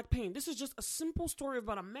devoid of Black pain. This is just a simple story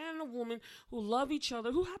about a man and a woman who love each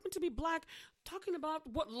other, who happen to be Black, talking about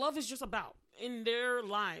what love is just about in their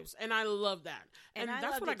lives. And I love that. And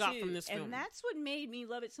that's what I got from this film. And that's what made me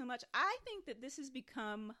love it so much. I think that this has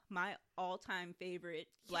become my all-time favorite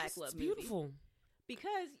Black love movie. Beautiful.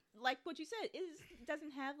 Because, like what you said, it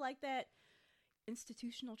doesn't have like that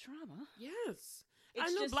institutional trauma. Yes.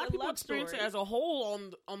 It's I know just Black a people love experience story. it as a whole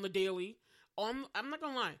on the daily. I'm not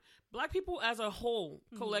gonna lie. Black people as a whole,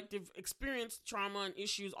 collective, experience trauma and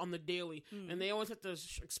issues on the daily, and they always have to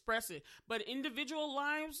express it. But individual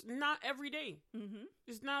lives, not every day.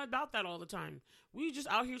 It's not about that all the time. We just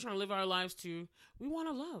out here trying to live our lives too. We want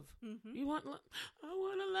to love. We want. I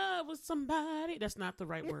want to love with somebody. That's not the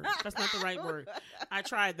right word. That's not the right word. I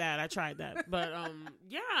tried that. But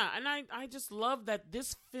yeah, and I just love that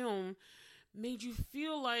this film made you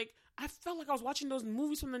feel like I felt like I was watching those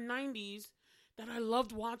movies from the 90s. That I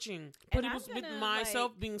loved watching, but it was with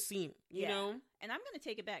myself being seen, you know? And I'm going to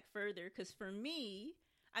take it back further, because for me,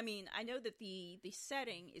 I mean, I know that the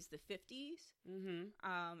setting is the 50s, and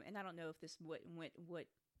I don't know if this what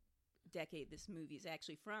decade this movie is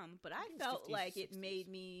actually from, but I felt 50s, like 60s. It made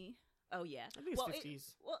me... Oh, yeah. I think it's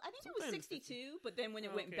 50s. I think it was 62, but then when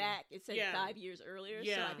it went back, it said 5 years earlier,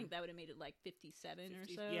 so I think that would have made it like 57 or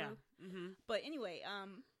so. Yeah. But anyway,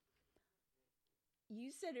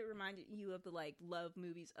 you said it reminded you of the like love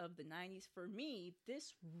movies of the 90s. For me,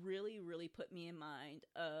 this really, really put me in mind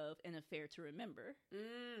of An Affair to Remember.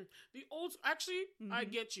 The old, actually, I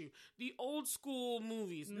get you. The old school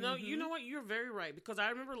movies. No, you know what? You're very right, because I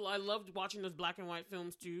remember I loved watching those black and white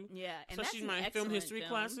films too. Yeah, and especially that's my film history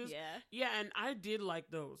classes. Yeah, and I did like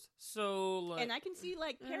those. So, like, and I can see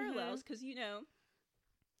like parallels because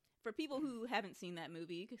for people who haven't seen that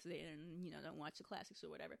movie because they don't watch the classics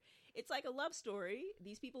or whatever, it's like a love story.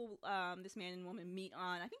 These people, this man and woman, meet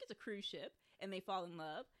on, I think it's a cruise ship, and they fall in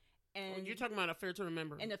love. And you're talking about Affair to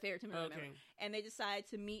Remember. An Affair to Remember. Okay. And they decide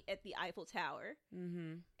to meet at the Eiffel Tower.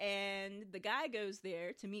 And the guy goes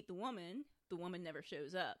there to meet the woman. The woman never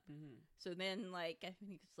shows up. So then, like, I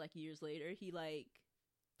think it's like years later, he like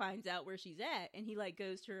finds out where she's at, and he like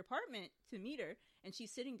goes to her apartment to meet her, and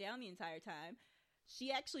she's sitting down the entire time.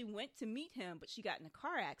 She actually went to meet him, but she got in a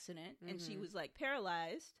car accident, and she was like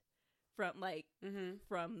paralyzed from like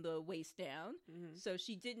from the waist down. So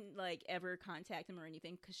she didn't like ever contact him or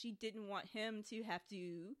anything because she didn't want him to have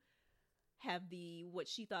the what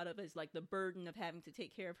she thought of as like the burden of having to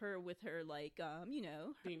take care of her with her like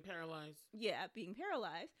being paralyzed. Yeah, being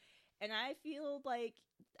paralyzed. And I feel like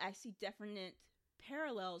I see definite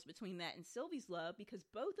parallels between that and Sylvie's love, because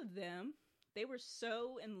both of them, they were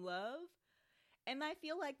so in love. And I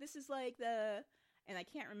feel like this is like and I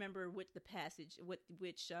can't remember what the passage, what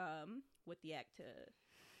the act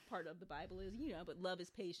part of the Bible is, but love is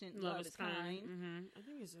patient, love is kind. I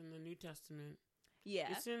think it's in the New Testament. Yeah.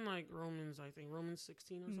 It's in like Romans, I think, Romans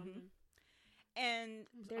 16 or something. And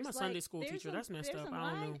I'm a Sunday school teacher. That's messed up.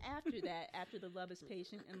 I don't know. After that, after the love is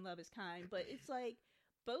patient and love is kind, but it's like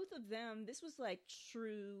both of them, this was like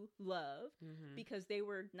true love because they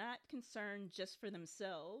were not concerned just for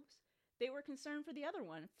themselves. They were concerned for the other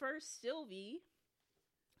one. First, Sylvie,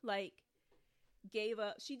 like, gave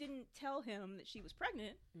up. She didn't tell him that she was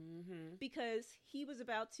pregnant because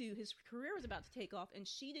his career was about to take off, and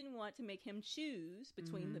she didn't want to make him choose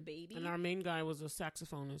between the baby. And our main guy was a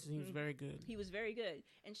saxophonist, and he was very good. He was very good.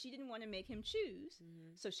 And she didn't want to make him choose,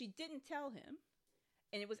 so she didn't tell him.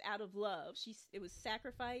 And it was out of love. It was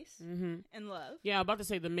sacrifice and love. Yeah, I'm about to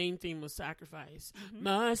say the main theme was sacrifice.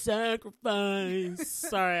 My sacrifice.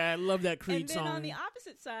 Sorry, I love that Creed song. And then on the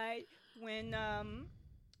opposite side, when what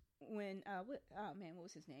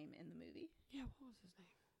was his name in the movie? Yeah, what was his name?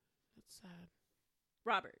 That's sad.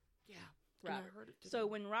 Robert. Yeah. Robert. I heard it today. So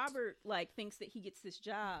when Robert like thinks that he gets this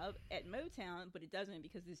job at Motown, but it doesn't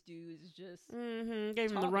because this dude is just gave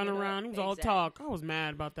him the runaround. He was all talk. I was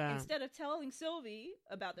mad about that. Instead of telling Sylvie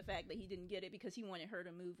about the fact that he didn't get it because he wanted her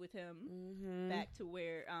to move with him back to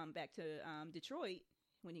Detroit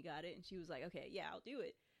when he got it, and she was like, "Okay, yeah, I'll do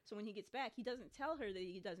it." So when he gets back, he doesn't tell her that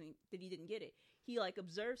he didn't get it. He like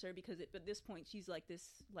observes her because at this point she's like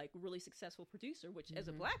this like really successful producer, which as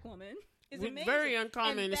a black woman is amazing. Very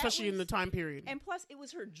uncommon, especially in the time period. And plus, it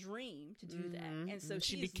was her dream to do that, and so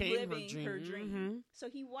she she's became living her dream. So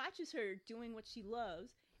he watches her doing what she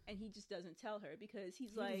loves, and he just doesn't tell her because he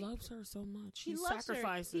loves her so much. He loves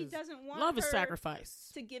sacrifices. Her. He doesn't want love her is sacrifice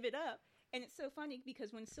to give it up. And it's so funny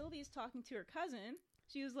because when Sylvie is talking to her cousin,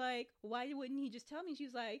 she was like, "Why wouldn't he just tell me?" She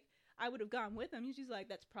was like, "I would have gone with him." And she's like,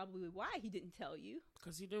 "That's probably why he didn't tell you.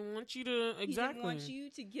 Because he didn't want you to He didn't want you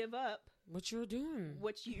to give up what you're doing,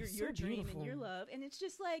 what your dream and your love." And it's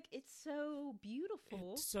just like it's so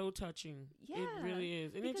beautiful. It's so touching. Yeah, it really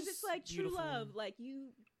is. And because it's like beautiful. True love. Like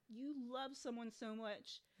you love someone so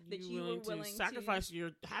much that you were willing to sacrifice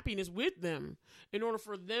your happiness with them in order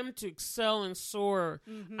for them to excel and soar.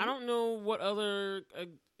 I don't know what other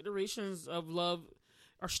iterations of love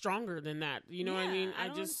are stronger than that. You know what I mean?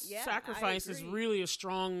 Sacrifice is really a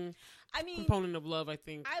strong component of love, I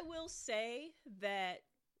think. I will say that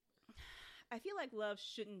I feel like love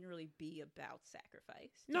shouldn't really be about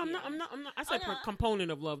sacrifice. No, I'm not. I said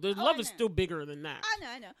component of love. Love is still bigger than that.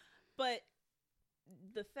 I know. But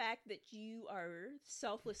the fact that you are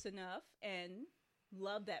selfless enough and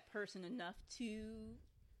love that person enough to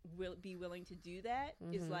be willing to do that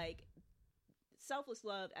is like selfless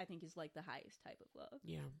love. I think is like the highest type of love.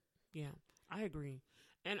 Yeah, I agree.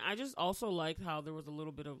 And I just also liked how there was a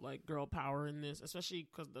little bit of like girl power in this, especially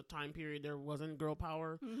because the time period there wasn't girl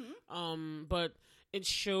power. But it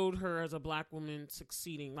showed her as a black woman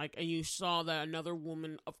succeeding. Like, and you saw that another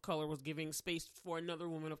woman of color was giving space for another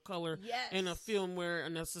woman of color in a film where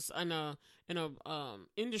in a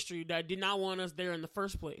industry that did not want us there in the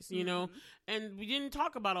first place, you know. And we didn't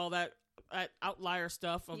talk about all that outlier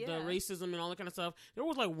stuff of the racism and all that kind of stuff. There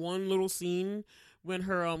was like one little scene when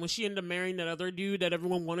her when she ended up marrying that other dude that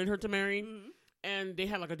everyone wanted her to marry, and they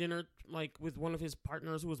had like a dinner like with one of his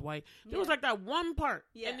partners who was white. There was like that one part,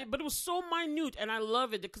 but it was so minute, and I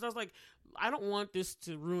love it because I was like, I don't want this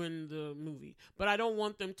to ruin the movie, but I don't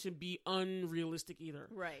want them to be unrealistic either.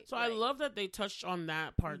 Right. So I love that they touched on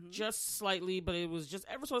that part just slightly, but it was just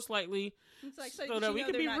ever so slightly. It's like so that we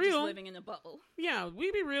can be real. Just living in a bubble. Yeah,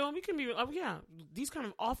 we be real. We can be. These kind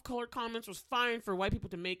of off-color comments was fine for white people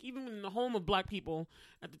to make, even in the home of black people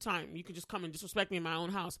at the time. You could just come and disrespect me in my own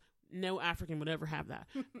house. No African would ever have that,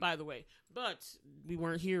 by the way. But we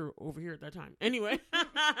weren't over here at that time. Anyway,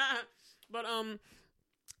 but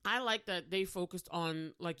I like that they focused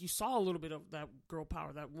on, like, you saw a little bit of that girl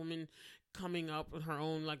power, that woman coming up with her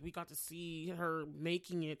own, like, we got to see her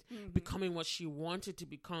making it, becoming what she wanted to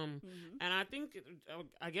become. And I think,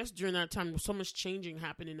 I guess during that time, so much changing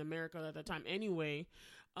happened in America at that time anyway,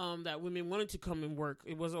 that women wanted to come and work.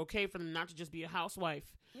 It was okay for them not to just be a housewife.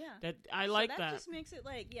 Yeah. That I like that. That just makes it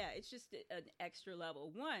like, it's just an extra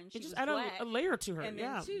level. One, she just added black, a layer to her. And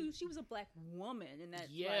then two, she was a black woman. And that,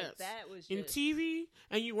 that was just... In TV,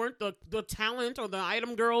 and you weren't the talent or the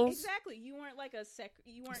item girls. Exactly. You weren't like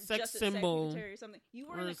you weren't sex just symbol a secretary or something. You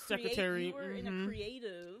were a secretary. You were in a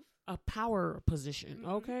creative... A power position.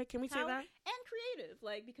 Okay, can we say that? And creative,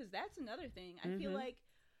 like, because that's another thing. I feel like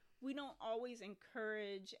we don't always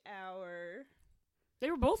encourage our... They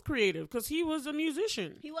were both creative because he was a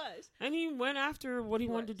musician. He was. And he went after what he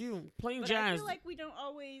wanted to do, playing jazz. I feel like we don't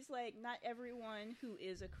always, like, not everyone who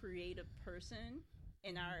is a creative person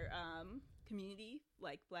in our community,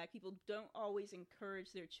 like black people, don't always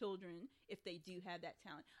encourage their children if they do have that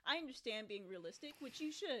talent. I understand being realistic, which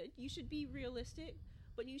you should. You should be realistic,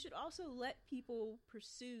 but you should also let people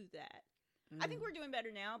pursue that. I think we're doing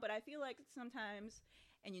better now, but I feel like sometimes,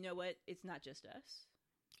 and you know what, it's not just us.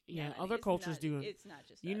 Yeah, other cultures do it. It's not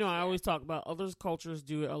just us, I always talk about other cultures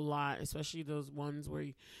do it a lot, especially those ones where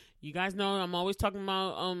you guys know I'm always talking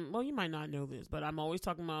about well, you might not know this, but I'm always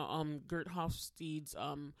talking about Gert Hofstede's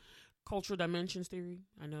cultural dimensions theory.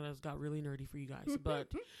 I know that's got really nerdy for you guys,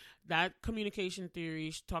 but that communication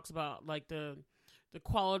theory talks about like the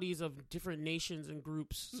qualities of different nations and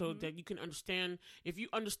groups so that you can understand, if you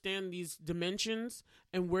understand these dimensions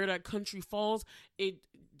and where that country falls, it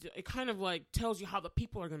kind of like tells you how the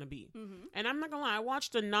people are going to be. And I'm not going to lie, I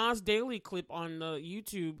watched a Nas Daily clip on the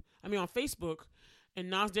on Facebook, and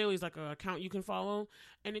Nas Daily is like an account you can follow,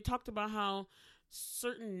 and it talked about how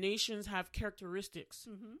certain nations have characteristics,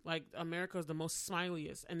 like America is the most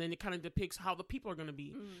smiliest, and then it kind of depicts how the people are going to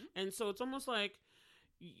be. And so it's almost like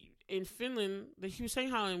in Finland, he was saying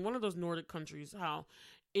how in one of those Nordic countries, how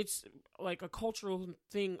it's like a cultural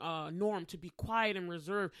thing, norm to be quiet and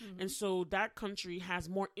reserved. And so that country has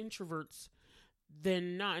more introverts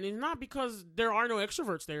than not. And it's not because there are no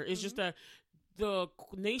extroverts there. It's just that the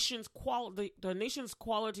nation's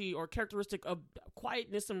quality or characteristic of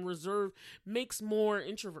quietness and reserve makes more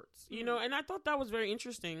introverts, you know? And I thought that was very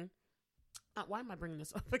interesting. Why am I bringing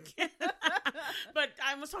this up again? But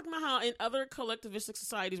I was talking about how in other collectivistic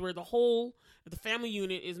societies where the family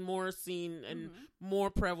unit is more seen and more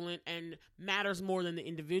prevalent and matters more than the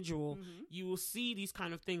individual, you will see these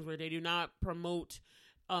kind of things where they do not promote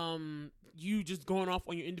you just going off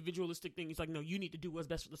on your individualistic thing. It's like, no, you need to do what's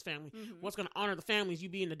best for this family. What's going to honor the family is you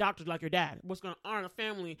being a doctor like your dad. What's going to honor the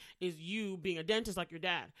family is you being a dentist like your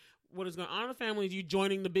dad. What is going to honor the family is you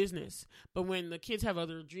joining the business. But when the kids have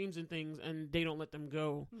other dreams and things and they don't let them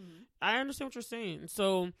go, I understand what you're saying.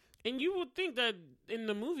 So, and you would think that in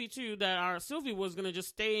the movie too, that our Sylvie was going to just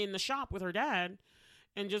stay in the shop with her dad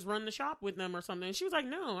and just run the shop with them or something. And she was like,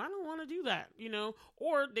 no, I don't want to do that, you know?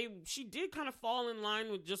 Or she did kind of fall in line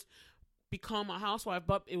with just become a housewife,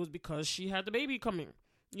 but it was because she had the baby coming,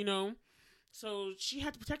 you know? So she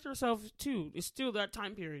had to protect herself too. It's still that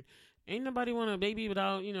time period. Ain't nobody want a baby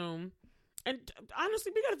without, you know. And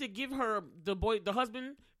honestly, we got to give her, the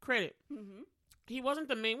husband, credit. He wasn't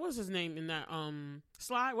the main, what was his name in that,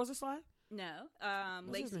 Sly? Was it Sly? No.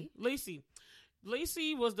 Lacey. Lacey.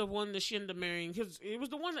 Lacey was the one that she ended up marrying. It was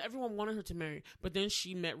the one that everyone wanted her to marry. But then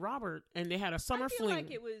she met Robert, and they had a summer fling. I feel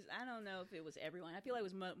like it was, I don't know if it was everyone. I feel like it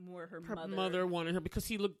was more her mother. Her mother wanted her because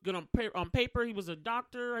he looked good on paper. He was a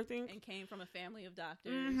doctor, I think. And came from a family of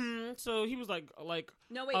doctors. So he was like.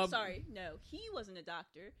 No, wait, sorry. No, he wasn't a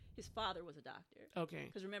doctor. His father was a doctor. Okay.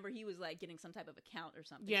 Because remember, he was like getting some type of account or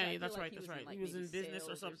something. Yeah, so that's right. That's right. He was in business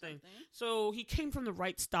or something. So he came from the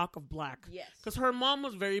right stock of black. Yes. Because her mom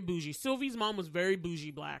was very bougie. Sylvie's mom was very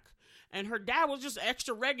bougie black. And her dad was just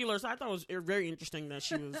extra regular. So I thought it was very interesting that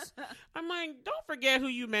she was. I'm like, don't forget who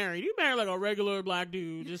you married. You married like a regular black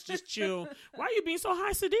dude. Just chill. Why are you being so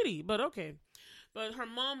high sedity? But okay. But her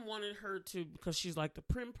mom wanted her to, because she's like the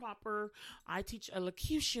prim proper, I teach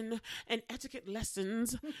elocution and etiquette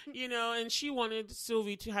lessons, you know, and she wanted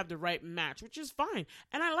Sylvie to have the right match, which is fine.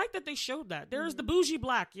 And I like that they showed that. There's the bougie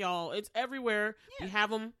black, y'all. It's everywhere. Yeah. We have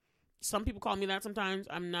them. Some people call me that sometimes.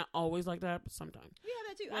 I'm not always like that, but sometimes. We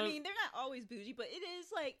have that too. I mean, they're not always bougie, but it is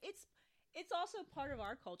like, it's also part of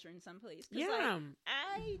our culture in some place. Yeah.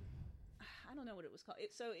 Like, I don't know what it was called.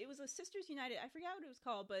 So it was a Sisters United. I forgot what it was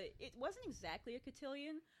called, but it wasn't exactly a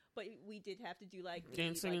cotillion, but we did have to do like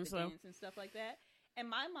dancing and stuff. Dance and stuff like that. And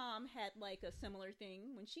my mom had like a similar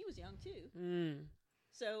thing when she was young too.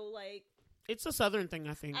 So like, it's a Southern thing,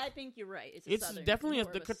 I think. I think you're right. It's definitely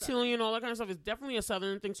the cotillion, all that kind of stuff. Is definitely a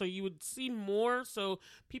Southern thing. So you would see more so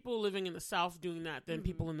people living in the South doing that than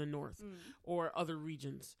people in the North or other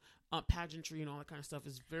regions. Pageantry and all that kind of stuff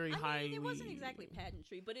is very high. It wasn't exactly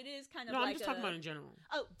pageantry, but it is kind of. No, I'm just talking about in general.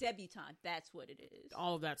 Oh, debutante. That's what it is.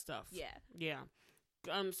 All of that stuff. Yeah.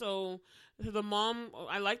 So the mom,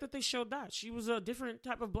 I like that they showed that she was a different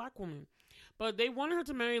type of black woman. But they wanted her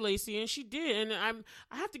to marry Lacey, and she did. And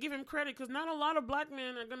I have to give him credit, because not a lot of black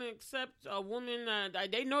men are going to accept a woman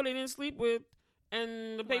that they know they didn't sleep with,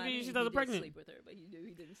 and the baby she does pregnant. Sleep with her, but he knew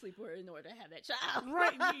he didn't sleep with her in order to have that child.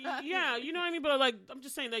 Right? Yeah, you know what I mean. But like, I'm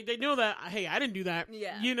just saying, they know that. Hey, I didn't do that.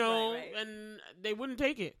 Yeah, you know, right. And they wouldn't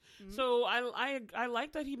take it. So I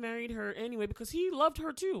like that he married her anyway, because he loved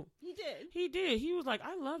her too. He did. He did. He was like,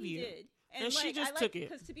 I love you. He did. And like, she just took it.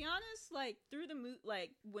 Because to be honest, like through the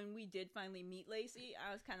like when we did finally meet Lacey,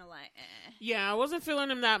 I was kind of like, eh. Yeah, I wasn't feeling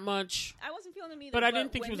him that much. I wasn't feeling him either. But I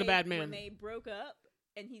didn't think he was a bad man. When they broke up,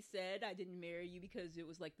 and he said, I didn't marry you because it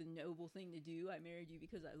was like the noble thing to do. I married you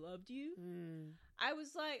because I loved you. I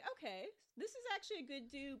was like, okay, this is actually a good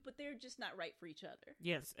dude, but they're just not right for each other.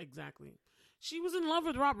 Yes, exactly. She was in love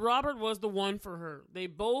with Robert. Robert was the one for her. They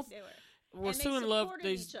both were so in love.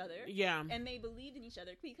 They each other. Yeah. And they believed in each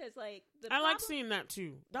other, because like I like seeing that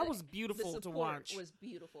too. That was beautiful to watch. Was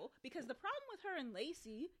beautiful, because the problem with her and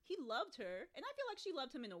Lacey, he loved her, and I feel like she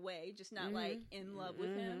loved him in a way, just not like in love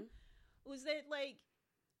with him. Was that like,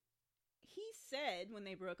 he said when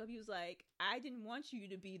they broke up, he was like, I didn't want you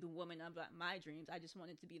to be the woman of my dreams. I just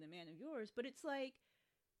wanted to be the man of yours. But it's like,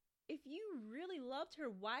 if you really loved her,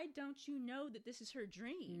 why don't you know that this is her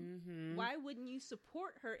dream? Why wouldn't you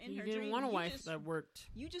support her in her dream? You didn't want a wife that worked.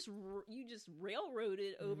 You just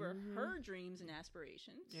railroaded over her dreams and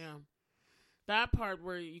aspirations. Yeah. That part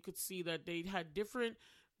where you could see that they had different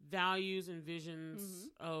values and visions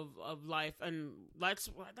of life, and that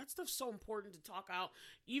stuff's so important to talk out.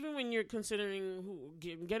 Even when you're considering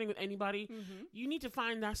getting with anybody, you need to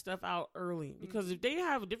find that stuff out early, because if they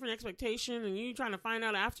have a different expectation and you trying to find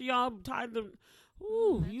out after y'all tied them,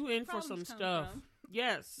 you in for some stuff.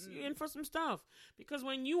 Yes, you're in for some stuff, because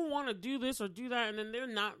when you want to do this or do that, and then they're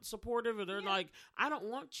not supportive, or they're like, I don't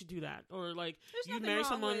want you to do that, or like, you marry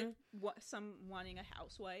someone some wanting a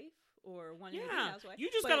housewife. Or one housewife. You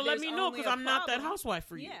just gotta let me know, because I'm not that housewife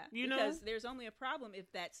for you. Yeah, you know, because there's only a problem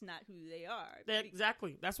if that's not who they are.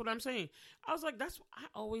 Exactly. That's what I'm saying. I was like, I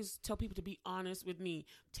always tell people to be honest with me.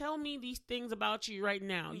 Tell me these things about you right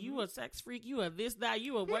now. You a sex freak. You a this, that.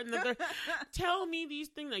 You a what? Tell me these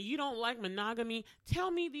things that you don't like monogamy. Tell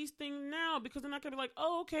me these things now, because then I could be like,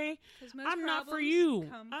 oh, okay, I'm not for you.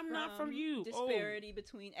 I'm not from you. Disparity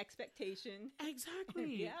between expectation.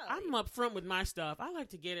 Exactly. I'm upfront with my stuff. I like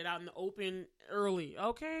to get it out in the open early.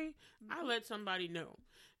 Okay, I let somebody know.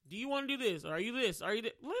 Do you want to do this? Or are you this? Are you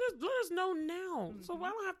this? Let us know now. So I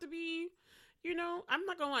don't have to be, you know, I'm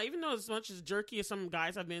not gonna lie, even though as much as jerky as some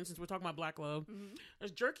guys have been, since we're talking about black love,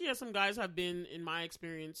 as jerky as some guys have been in my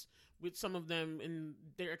experience with some of them and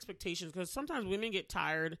their expectations, because sometimes women get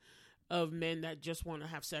tired of men that just want to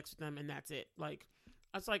have sex with them and that's it. Like,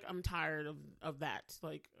 it's like, I'm tired of that.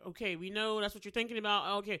 Like, okay, we know that's what you're thinking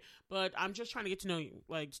about. Okay, but I'm just trying to get to know you.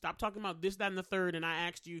 Like, stop talking about this, that, and the third, and I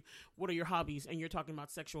asked you, what are your hobbies? And you're talking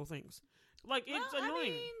about sexual things. Like, it's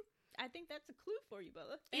annoying. I think that's a clue for you,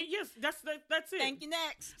 Bella. Yes, that's it. Thank you,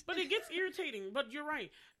 next. But it gets irritating, but you're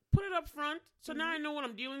right. Put it up front, so now I know what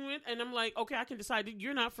I'm dealing with, and I'm like, okay, I can decide that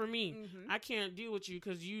you're not for me. I can't deal with you,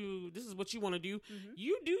 because this is what you want to do.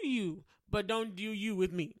 You do you, but don't do you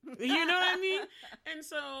with me. You know what I mean? And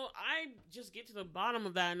so I just get to the bottom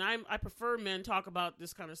of that, and I prefer men talk about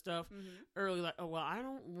this kind of stuff early, like, oh, well, I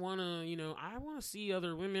don't want to, you know, I want to see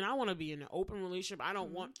other women. I want to be in an open relationship. I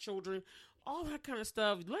don't want children, all that kind of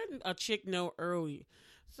stuff. Letting a chick know early,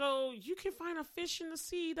 so you can find a fish in the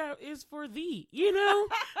sea that is for thee, you know?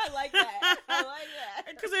 I like that.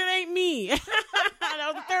 Because it ain't me.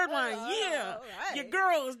 That was the third one. Yeah. Right. Your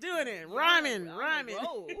girl is doing it. Rhyming.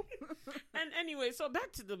 And anyway, so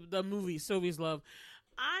back to the movie, Sylvie's Love.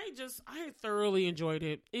 I thoroughly enjoyed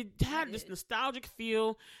it. It had this nostalgic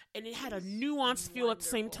feel, and it had a nuanced feel at the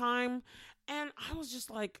same time. And I was just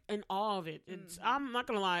like in awe of it. I'm not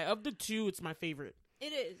gonna lie, of the two, it's my favorite.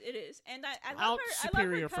 It is, and I love her. Superior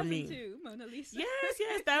I love her cousin for me too, Mona Lisa.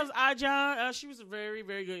 Yes, that was Aja. She was very,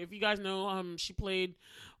 very good. If you guys know, she played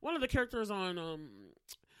one of the characters on.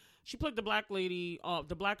 She played the black lady,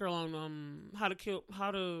 the black girl on How to Get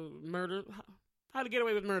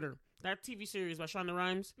Away with Murder. That TV series by Shonda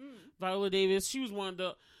Rhimes, Viola Davis. She was one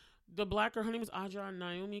of the black girl. Her name was Aja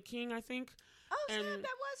Naomi King, I think. Oh, snap, that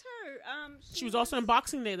was her. She was also in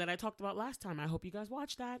Boxing Day that I talked about last time. I hope you guys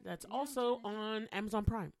watched that. That's also on Amazon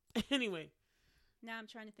Prime. Anyway. Now I'm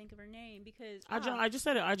trying to think of her name because I just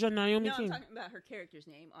said it. Aja Naomi King. I'm talking about her character's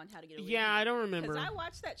name on How to Get Away. Yeah, I don't remember. Because I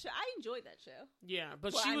watched that show. I enjoyed that show. Yeah,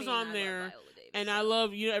 but she was on there, and I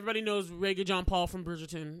love everybody knows Rega John Paul from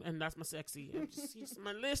Bridgerton, and that's my sexy. He's on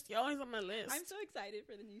my list, y'all. He's on my list. I'm so excited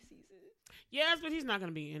for the new season. Yes, but he's not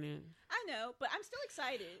gonna be in it. I know, but I'm still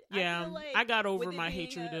excited. Yeah, I feel like I got over my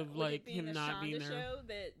hatred of like him not being there. Show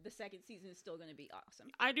that the second season is still gonna be awesome.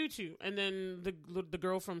 I do too. And then the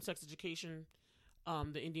girl from Sex Education.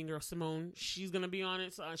 The Indian girl Simone, she's gonna be on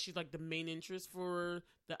it. So she's like the main interest for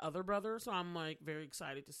the other brother. So I'm like very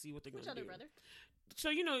excited to see what they're gonna do. Which other brother? So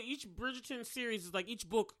each Bridgerton series is like each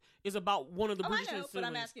book is about one of the Bridgerton I know, siblings. but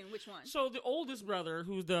I'm asking which one. So the oldest brother,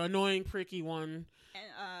 who's the annoying, pricky one,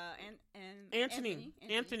 and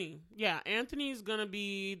Anthony. Yeah, Anthony's gonna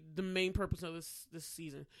be the main purpose of this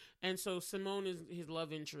season, and so Simone is his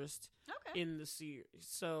love interest in the series.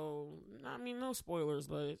 So I mean, no spoilers,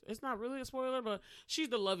 but it's not really a spoiler. But she's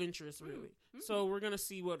the love interest, really. Mm-hmm. So we're gonna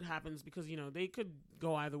see what happens because they could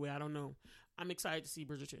go either way. I don't know. I'm excited to see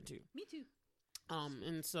Bridgerton too. Me too.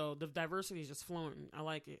 And so the diversity is just flowing. I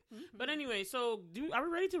like it. Mm-hmm. But anyway, so are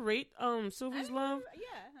we ready to rate Sylvie's Love?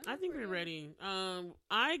 Yeah. I think we're ready.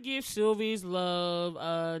 I give Sylvie's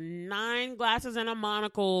Love 9 glasses and a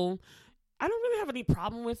monocle. I don't really have any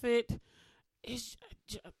problem with it.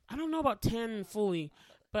 I don't know about 10 fully,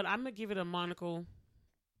 but I'm gonna give it a monocle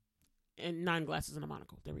and 9 glasses and a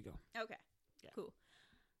monocle. There we go. Okay. Yeah. Cool.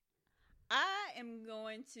 I am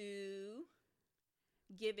going to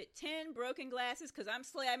give it 10 broken glasses because I'm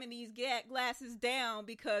slamming these glasses down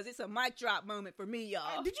because it's a mic drop moment for me,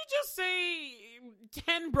 y'all. Did you just say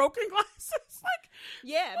 10 broken glasses?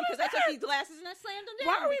 Yeah, because I took these glasses and I slammed them down.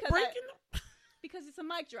 Why are we breaking them? Because it's a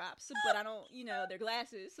mic drop, but I don't, they're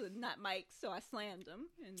glasses, so not mics, so I slammed them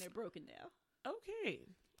and they're broken now. Okay.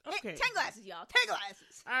 10 glasses, y'all. 10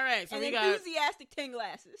 glasses. All right. So and we enthusiastic 10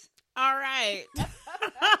 glasses. All right.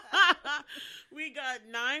 We got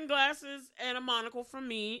 9 glasses and a monocle from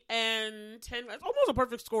me, and 10. It's almost a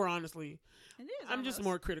perfect score, honestly. It is. I'm just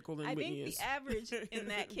more critical than Whitney is. I think the average in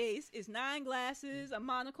that case is 9 glasses, a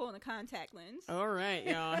monocle, and a contact lens. All right,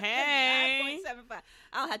 y'all. Hey. 9.75.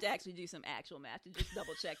 I'll have to actually do some actual math to just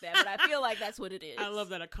double check that, but I feel like that's what it is. I love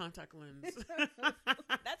that, a contact lens. That's our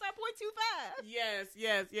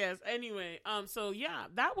 0.25. Yes. Anyway, so yeah,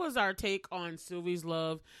 that was our take on Sylvie's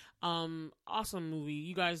Love. Awesome movie.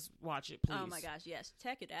 You guys watch it, please. Oh my gosh, yes.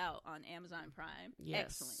 Check it out on Amazon Prime. Yes.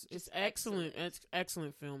 Excellent. It's excellent. It's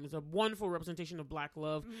excellent film. It's a wonderful representation of Black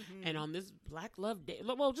love. Mm-hmm. And on this Black Love Day,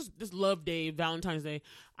 well, just this Love Day, Valentine's Day,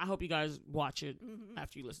 I hope you guys watch it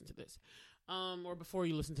after you listen to this. Or before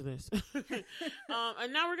you listen to this.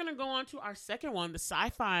 And now we're going to go on to our second one, the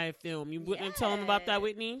sci-fi film. You wouldn't tell them about that,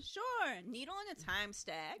 Whitney? Sure. Needle in a Time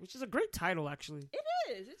Stack. Which is a great title, actually.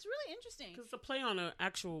 It is. It's really interesting. Because it's a play on an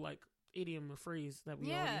actual, idiom or phrase that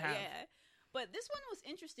we already have. Yeah. But this one was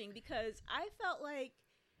interesting because I felt like,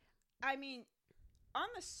 on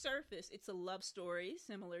the surface, it's a love story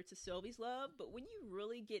similar to Sylvie's Love. But when you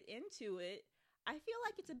really get into it, I feel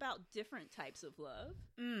like it's about different types of love.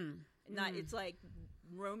 It's like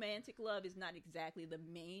romantic love is not exactly the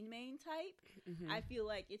main type. Mm-hmm. I feel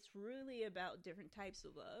like it's really about different types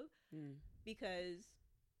of love because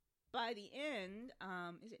by the end,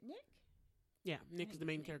 is it Nick? Yeah, Nick is the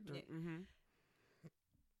main character.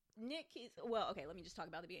 Nick is, let me just talk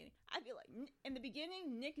about the beginning. I feel like in the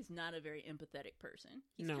beginning, Nick is not a very empathetic person.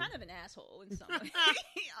 He's kind of an asshole in some way,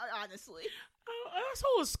 honestly.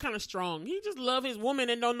 Asshole is kind of strong. He just love his woman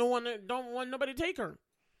and don't want nobody to take her.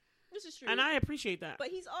 This is true. And I appreciate that. But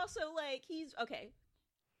he's also okay.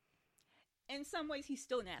 In some ways, he's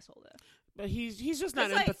still an asshole, though. But he's just not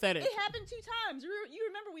empathetic. It happened 2 times. You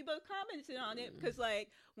remember we both commented on it because,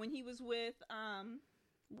 when he was with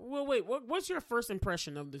Well, wait. What's your first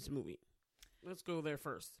impression of this movie? Let's go there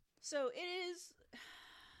first. So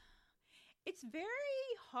it's very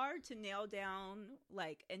hard to nail down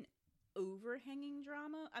an overhanging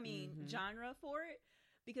drama. Genre for it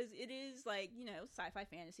because it is like, you know, sci-fi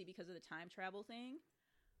fantasy because of the time travel thing.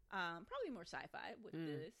 Probably more sci-fi with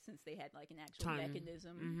this, since they had like an actual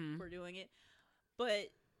mechanism for doing it.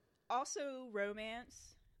 But also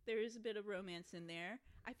romance. There is a bit of romance in there.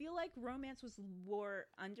 I feel like romance was more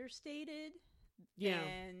understated.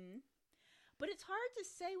 But it's hard to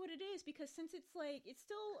say what it is, because since it's like, it's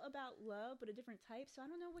still about love, but a different type. So I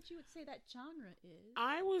don't know what you would say that genre is.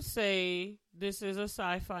 I would say this is a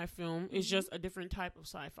sci-fi film. It's just a different type of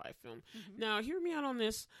sci-fi film. Now, hear me out on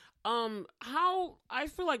this. How I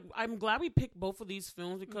feel like I'm glad we picked both of these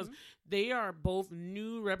films, because they are both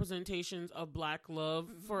new representations of Black love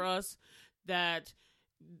for us, that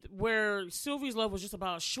where Sylvie's Love was just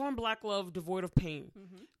about showing Black love devoid of pain,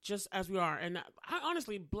 just as we are. And I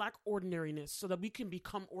honestly, Black ordinariness, so that we can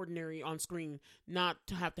become ordinary on screen, not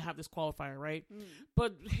to have this qualifier, right?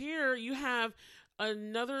 But here you have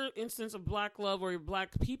another instance of Black love, or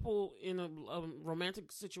Black people in a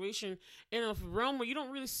romantic situation in a realm where you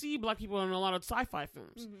don't really see Black people in a lot of sci-fi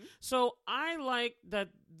films. So I like that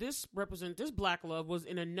this Black love was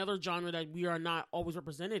in another genre that we are not always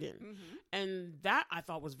represented in. And that I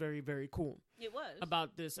thought was very, very cool. It was.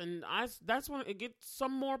 About this. And that's when it gets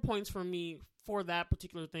some more points from me for that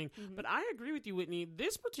particular thing. But I agree with you, Whitney.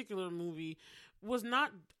 This particular movie was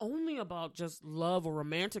not only about just love or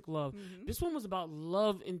romantic love. This one was about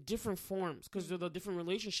love in different forms, because of the different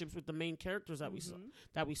relationships with the main characters that we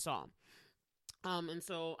saw. And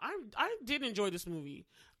so I did enjoy this movie.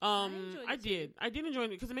 I did enjoy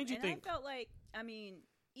it because it made you think. I felt like, I mean,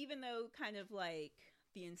 even though kind of like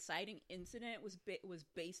the inciting incident was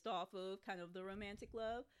based off of kind of the romantic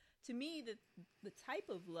love, to me the type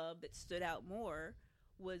of love that stood out more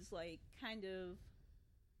was like kind of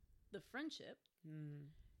the friendship.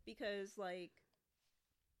 Because like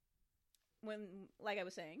when, like I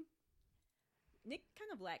was saying, Nick kind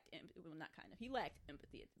of lacked he lacked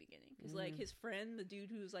empathy at the beginning, because like his friend, the dude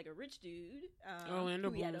who's like a rich dude, Orlando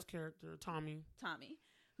Bloom's character, Tommy,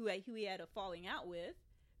 who he had a falling out with,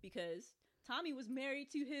 because Tommy was married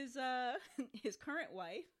to his his current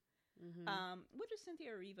wife. What is Cynthia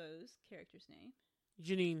Erivo's character's name?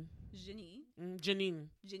 Janine.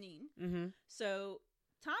 So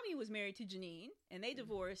Tommy was married to Janine, and they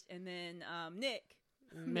divorced, and then Nick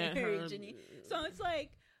married Janine. So it's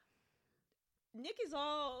like Nick is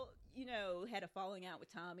all, you know, had a falling out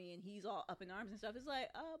with Tommy, and he's all up in arms and stuff. It's like,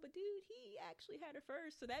 oh, but dude, he actually had her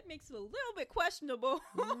first, so that makes it a little bit questionable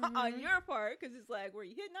on your part, because it's like, were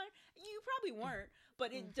you hitting on her? You probably weren't,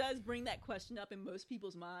 but it does bring that question up in most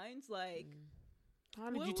people's minds, like, how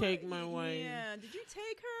did you take my wife? Yeah, did you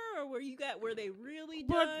take her, or were they really done?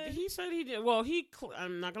 But he said he did. Well,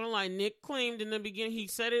 I'm not gonna lie. Nick claimed in the beginning, he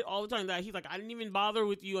said it all the time, that he's like, I didn't even bother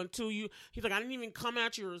with you until you. He's like, I didn't even come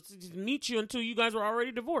at you or meet you until you guys were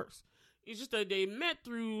already divorced. It's just that they met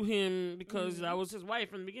through him because I was his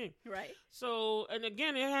wife from the beginning. Right. So, and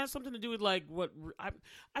again, it has something to do with like what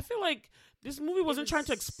I feel like this movie wasn't trying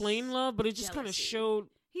to explain love, but it just kind of showed.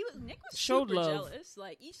 Nick was super jealous.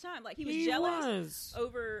 Like each time, like he was jealous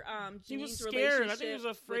over Janine's relationship. I think he was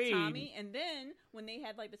afraid. With Tommy, and then when they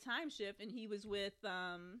had like the time shift, and he was with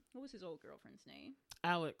what was his old girlfriend's name?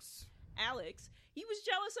 Alex. He was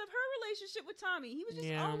jealous of her relationship with Tommy. He was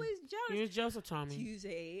just always jealous. He was jealous of Tommy.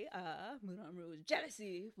 Tuesday, Moulin Rouge,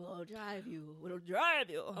 jealousy will drive you.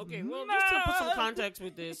 Okay, well, just to put some context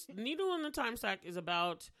with this, Needle in the Time Sack is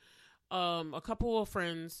about a couple of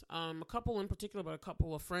friends, a couple in particular, but a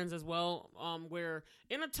couple of friends as well, where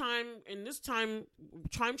in this time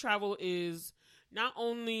travel is not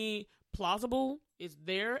only plausible, it's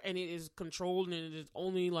there, and it is controlled, and it is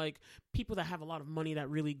only like people that have a lot of money that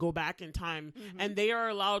really go back in time, and they are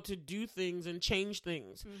allowed to do things and change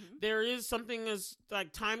things. There is something as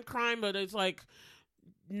like time crime, but it's like,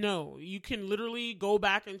 no, you can literally go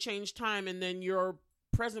back and change time, and then your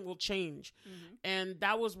present will change. And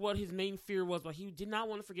that was what his main fear was, but he did not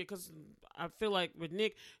want to forget, because I feel like with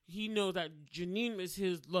Nick, he knows that Janine is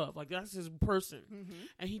his love, like that's his person,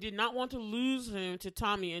 and he did not want to lose him to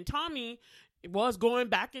Tommy. And Tommy was going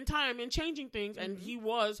back in time and changing things, and he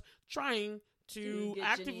was trying to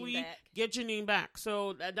actively get Janine back.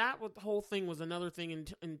 So that was, the whole thing was another thing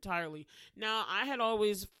entirely. Now, I had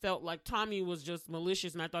always felt like Tommy was just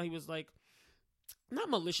malicious, and I thought he was like not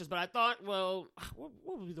malicious, but I thought, well,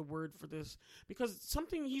 what would be the word for this? Because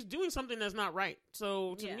he's doing something that's not right.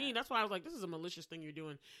 So to me, that's why I was like, this is a malicious thing you're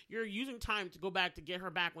doing. You're using time to go back to get her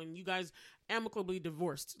back when you guys amicably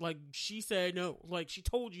divorced. Like, she said no. Like, she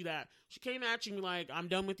told you that. She came at you like, I'm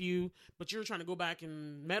done with you, but you're trying to go back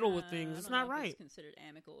and meddle with things. It's not right. It's considered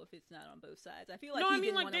amicable if it's not on both sides. I feel like he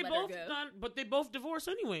didn't want to let her go. But they both divorced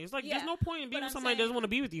anyway. It's like, there's no point in being with somebody that doesn't want to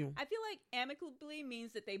be with you. I feel like amicably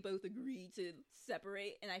means that they both agreed to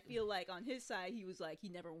separate, and I feel like on his side, he was like, he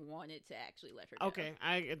never wanted to actually let her go.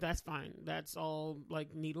 Okay, that's fine. That's all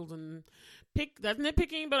like needles and that's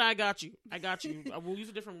nitpicking, but I got you. I will use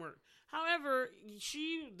a different word. However,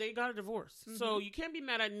 they got a divorce. Mm-hmm. So you can't be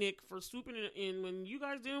mad at Nick for swooping in when you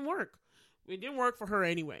guys didn't work. It didn't work for her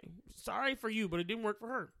anyway. Sorry for you, but it didn't work for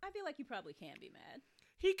her. I feel like you probably can be mad.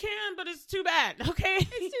 He can, but it's too bad, okay? It's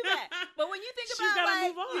too bad. But when you think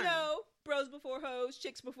about, like, you know, bros before hoes,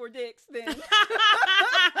 chicks before dicks, then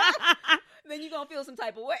then you're going to feel some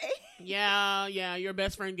type of way. Yeah, your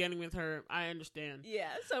best friend getting with her. I understand. Yeah,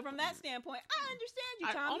 so from that standpoint, I understand you,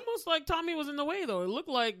 Tommy. Almost like Tommy was in the way, though. It looked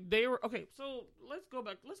like they were... Okay, so let's go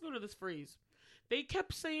back. Let's go to this phrase. They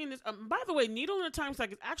kept saying this. By the way, Needle in a Time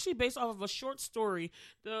Sack is actually based off of a short story.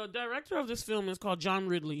 The director of this film is called John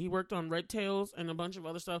Ridley. He worked on Red Tails and a bunch of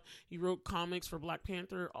other stuff. He wrote comics for Black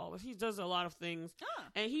Panther. He does a lot of things.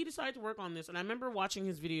 And he decided to work on this. And I remember watching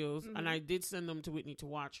his videos, and I did send them to Whitney to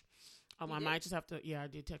watch. I might just have to... Yeah, I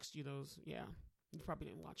did text you those. Yeah. You probably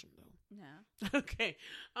didn't watch them, though. No. Okay.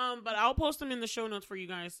 But I'll post them in the show notes for you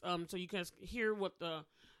guys so you guys hear what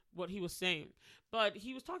he was saying. But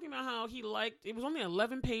he was talking about how he liked, it was only an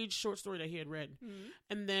 11-page short story that he had read. Mm-hmm.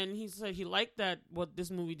 And then he said he liked that what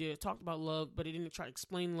this movie did. It talked about love, but it didn't try to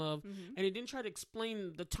explain love. Mm-hmm. And it didn't try to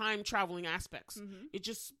explain the time traveling aspects. Mm-hmm. It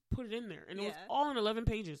just put it in there. And it was all in 11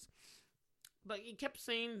 pages. But he kept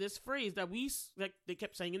saying this phrase that they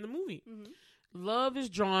kept saying in the movie. Mm-hmm. Love is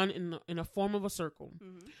drawn in a form of a circle.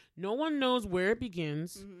 Mm-hmm. No one knows where it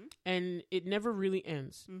begins, and it never really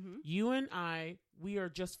ends. Mm-hmm. You and I, we are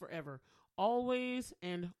just forever. Always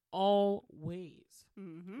and always.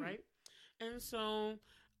 Mm-hmm. Right? And so,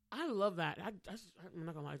 I love that. I'm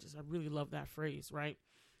not going to lie, I really love that phrase, right?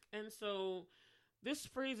 And so, this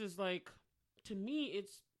phrase is like, to me,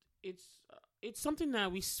 it's something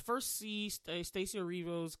that we first see Stacey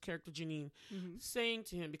Orivo's character Janine saying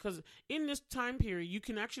to him, because in this time period you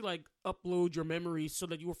can actually like upload your memories so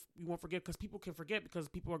that you won't forget, because people can forget because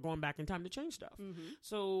people are going back in time to change stuff.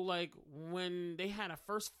 So like when they had a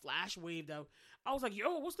first flash wave, that I was like,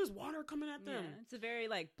 yo, what's this water coming at them? Yeah, it's a very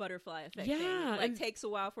like butterfly effect thing. Like takes a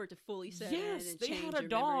while for it to fully set in and they change had a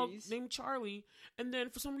dog memories. named Charlie, and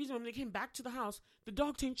then for some reason when they came back to the house, the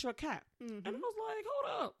dog changed to a cat. And I was like,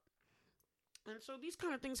 hold up. And so these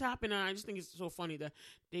kind of things happen, and I just think it's so funny that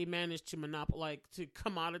they managed to to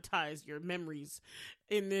commoditize your memories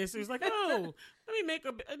in this. It was like, oh, let me make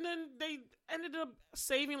and then they ended up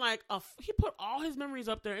saving he put all his memories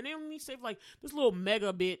up there, and they only saved like this little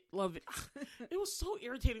mega bit of it. It was so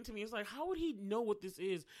irritating to me. It's like, how would he know what this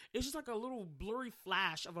is? It's just like a little blurry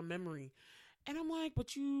flash of a memory. And I'm like,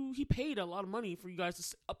 but he paid a lot of money for you guys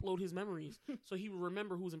to upload his memories so he would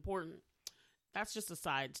remember who's important. That's just a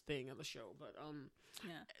side thing of the show. But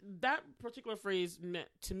that particular phrase meant,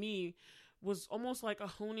 to me, was almost like a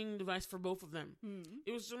honing device for both of them.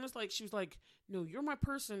 It was almost like she was like, no, you're my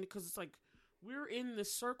person, because it's like we're in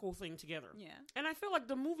this circle thing together. Yeah. And I feel like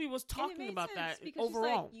the movie was talking about that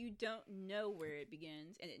overall. It's like you don't know where it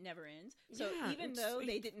begins and it never ends. So even though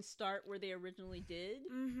they didn't start where they originally did,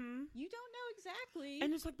 you don't know exactly.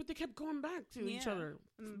 And it's like, but they kept going back to each other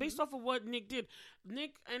based off of what Nick did.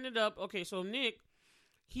 Nick ended up, Nick,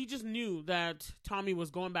 he just knew that Tommy was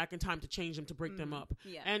going back in time to change them, to break them up.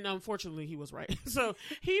 Yeah. And unfortunately, he was right. So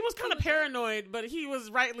he was kind of paranoid, but he was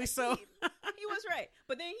rightly so. He was right.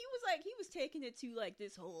 But then he was taking it to like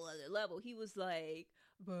this whole other level. He was like,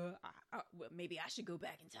 but maybe I should go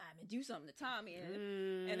back in time and do something to Tommy.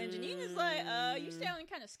 And then Janine is like, you sounding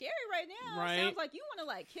kind of scary right now. Right. It sounds like you want to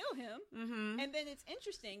like kill him. Mm-hmm. And then it's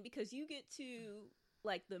interesting because you get to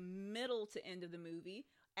like the middle to end of the movie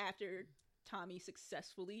after Tommy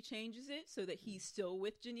successfully changes it so that he's still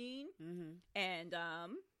with Janine, and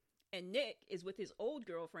Nick is with his old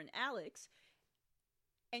girlfriend Alex,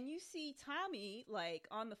 and you see Tommy like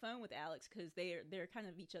on the phone with Alex because they're kind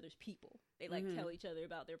of each other's people. They like tell each other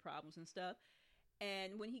about their problems and stuff.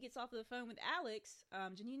 And when he gets off of the phone with Alex,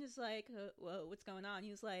 Janine is like, "Whoa, what's going on?" He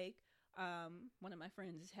was like, "One of my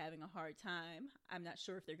friends is having a hard time. I'm not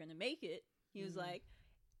sure if they're going to make it." He was like,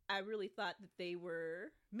 I really thought that they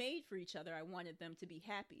were made for each other. I wanted them to be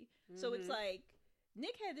happy. So it's like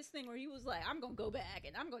Nick had this thing where he was like, I'm going to go back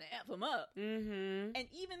and I'm going to F him up. Mm-hmm. And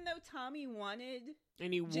even though Tommy wanted...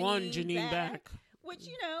 And he won Janine back. Which,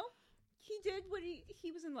 you know, he did what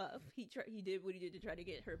he was in love. He did what he did to try to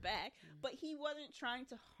get her back. But he wasn't trying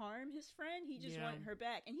to harm his friend. He just wanted her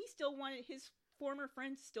back. And he still wanted his former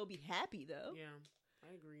friend to still be happy, though. Yeah,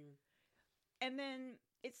 I agree. And then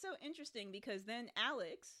it's so interesting because then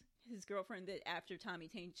Alex, his girlfriend that after Tommy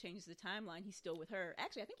changes the timeline, he's still with her.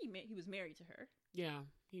 Actually, I think he was married to her. Yeah,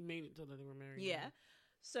 he made it till they were married. Yeah.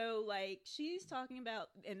 So, like, she's talking about,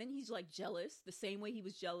 and then he's, like, jealous, the same way he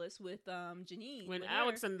was jealous with Janine. When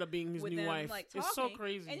Alex ended up being his new wife. Like, it's so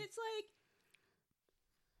crazy. And it's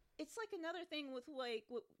like another thing with, like,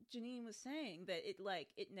 what Janine was saying, that it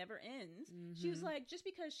never ends. Mm-hmm. She was like, just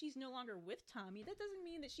because she's no longer with Tommy, that doesn't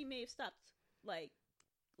mean that she may have stopped, like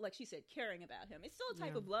she said, caring about him. It's still a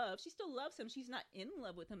type of love. She still loves him. She's not in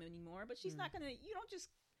love with him anymore, but she's not gonna, you don't just,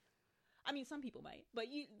 I mean, some people might, but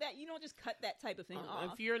you don't just cut that type of thing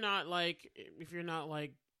off. If you're not like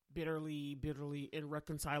bitterly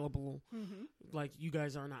irreconcilable, like you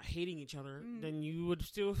guys are not hating each other, then you would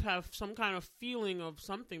still have some kind of feeling of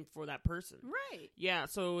something for that person. Right. Yeah.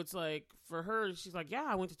 So it's like for her, she's like, yeah,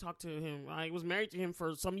 I went to talk to him. I was married to him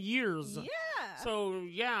for some years. Yeah. So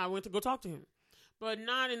yeah, I went to go talk to him. But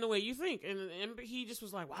not in the way you think. And he just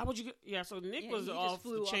was like, why would you get... Yeah, so Nick was off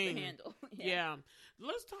the chain. Off the handle. Yeah.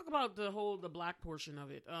 Let's talk about the black portion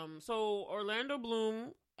of it. So Orlando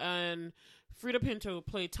Bloom and Frida Pinto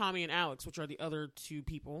played Tommy and Alex, which are the other two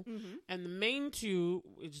people. Mm-hmm. And the main two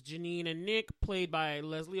is Janine and Nick, played by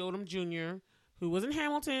Leslie Odom Jr., who was in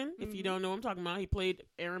Hamilton. If you don't know what I'm talking about, he played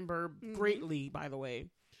Aaron Burr greatly, by the way.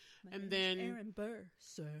 And then Aaron Burr,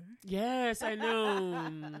 sir. Yes, I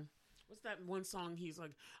know. What's that one song? He's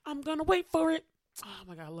like, I'm gonna wait for it. Oh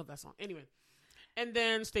my God, I love that song. Anyway, and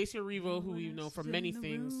then Stacey Arivo, who we know from many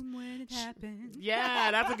things. When it happened.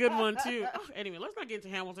 Yeah, that's a good one too. Oh, anyway, let's not get into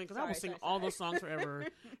Hamilton because I will sing all those songs forever.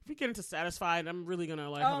 If we get into Satisfied, I'm really gonna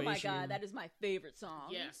have an issue. Oh my God, that is my favorite song.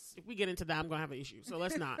 Yes, if we get into that, I'm gonna have an issue. So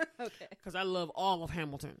let's not. Okay. Because I love all of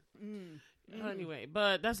Hamilton. Anyway,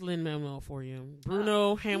 but that's Lin-Manuel for you.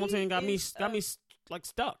 Bruno Hamilton got me like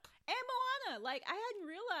stuck. And Moana, like I hadn't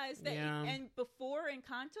realized that. Yeah. And before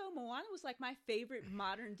Encanto, Moana was like my favorite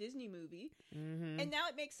modern Disney movie, and now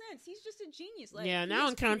it makes sense. He's just a genius. Like, yeah, now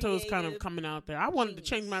Encanto is kind of coming out there. I wanted to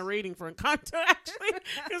change my rating for Encanto actually,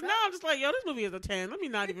 because now I'm just like, yo, this movie is a 10. Let me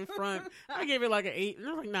not even front. I gave it like an 8, and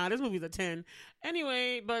I was like, nah, this movie's a 10.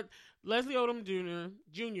 Anyway, but Leslie Odom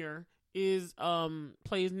Jr. is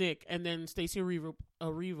plays Nick, and then Stacey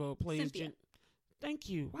Arivo plays Thank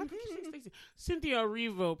you. Why did you say Stacey? Cynthia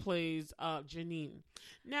Erivo plays Janine.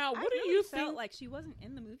 Now, what do you think? I felt like she wasn't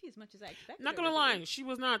in the movie as much as I expected. Not gonna lie, she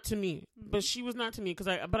was not to me. But she was not to me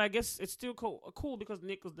but I guess it's still cool because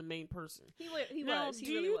Nick was the main person. He now, was. Do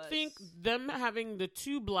you think them having the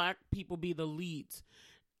two black people be the leads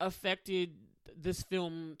affected this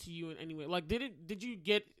film to you in any way? Like, did you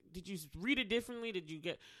read it differently? Did you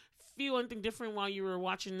feel anything different while you were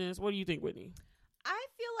watching this? What do you think, Whitney? I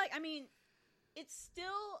feel like, I mean, it's still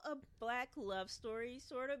a black love story,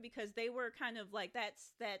 sort of, because they were kind of like,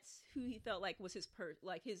 that's who he felt like was his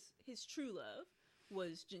true love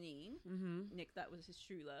was Janine. Mm-hmm. Nick, that was his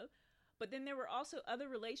true love. But then there were also other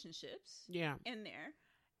relationships in there.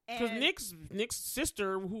 Because Nick's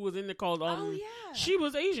sister, who was in there called, yeah. she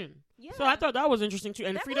was Asian. Yeah. So I thought that was interesting too.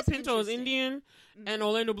 And Frida Pinto is Indian, and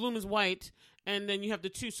Orlando Bloom is white. And then you have the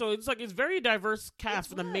two. So it's like, it's very diverse cast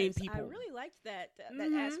for the main people. I really liked that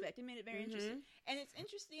aspect. It made it very interesting. And it's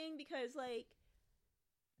interesting because, like,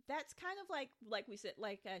 that's kind of like we said,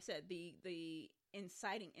 like I said, the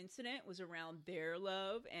inciting incident was around their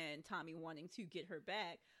love and Tommy wanting to get her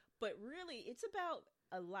back. But really, it's about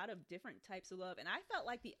a lot of different types of love. And I felt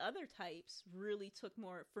like the other types really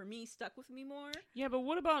stuck with me more. Yeah, but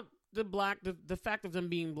what about the fact of them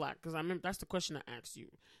being black? Because I remember that's the question I asked you.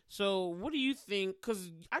 So what do you think?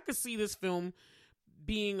 Because I could see this film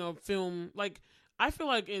being a film, like, I feel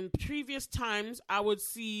like in previous times, I would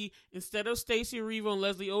see, instead of Stacey Arivo and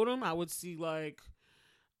Leslie Odom, I would see, like,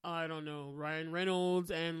 I don't know, Ryan Reynolds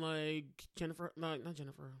and like Kate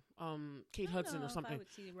Hudson or something. I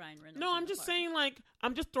would see Ryan Reynolds. No, I'm just saying, like,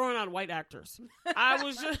 I'm just throwing out white actors. I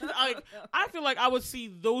was just like, I feel like I would see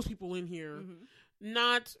those people in here,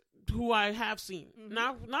 not who I have seen,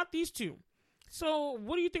 not these two. So,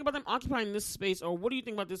 what do you think about them occupying this space, or what do you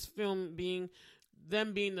think about this film being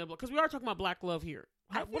the? Because we are talking about black love here.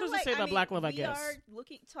 What does it say about black love, I guess? We are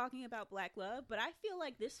talking about black love, but I feel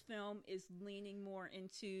like this film is leaning more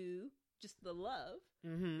into just the love.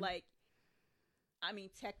 Mm-hmm. Like, I mean,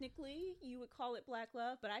 technically, you would call it Black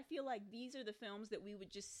love, but I feel like these are the films that we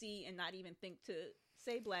would just see and not even think to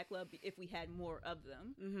say Black love if we had more of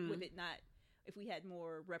them, with it not, if we had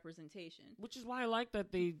more representation. Which is why I like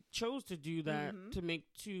that they chose to do that,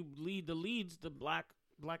 to lead the leads, the black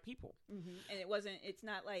people. And it's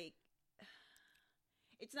not like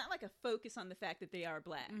a focus on the fact that they are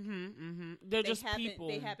black. They're just people.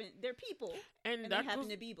 They're people, and they happen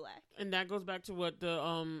to be black. And that goes back to what the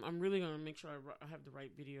I'm really gonna make sure I have the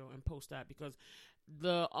right video and post that, because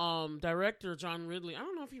the director John Ridley, I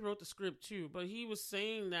don't know if he wrote the script too, but he was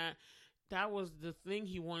saying that was the thing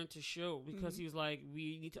he wanted to show, because he was like,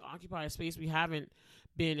 we need to occupy a space we haven't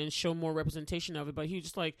been and show more representation of it. But he was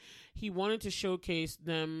just like, he wanted to showcase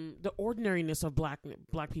them, the ordinariness of black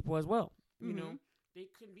people as well. You know, they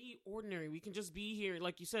can be ordinary. We can just be here,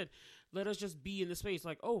 like you said. Let us just be in the space.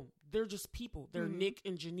 Like, oh, they're just people. They're Nick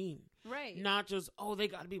and Janine, right? Not just, oh, they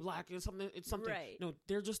got to be black. It's something. Right. No,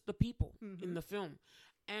 they're just the people in the film.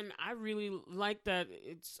 And I really like that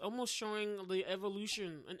it's almost showing the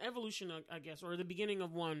evolution, I guess, or the beginning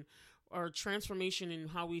of one, or transformation in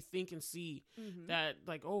how we think and see that,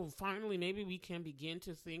 like, oh, finally, maybe we can begin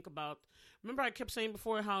to think about. Remember, I kept saying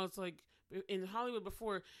before how it's like in Hollywood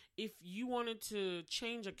before, if you wanted to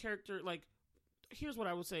change a character, like, here's what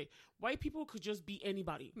I would say: white people could just be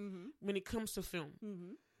anybody when it comes to film.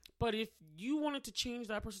 But if you wanted to change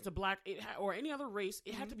that person to black, or any other race,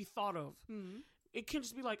 it had to be thought of. It can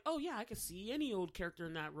just be like, oh yeah, I could see any old character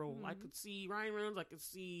in that role. I could see Ryan Reynolds. I could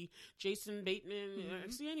see Jason Bateman. I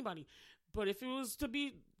could see anybody. But if it was to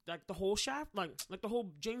be like the whole Shaft, like the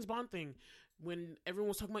whole James Bond thing, when everyone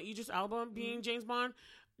was talking about Idris Elba being James Bond,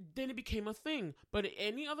 then it became a thing. But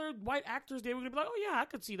any other white actors, they were going to be like, oh yeah, I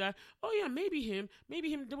could see that. Oh yeah, maybe him.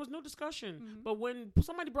 There was no discussion. But when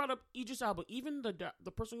somebody brought up Idris Elba, even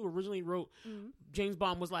the person who originally wrote James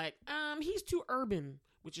Bond was like, he's too urban.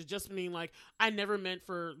 Which is just meaning like, I never meant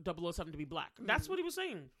for 007 to be black. That's what he was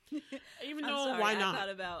saying. Even though, sorry, why not? I thought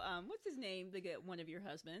about, what's his name? One of your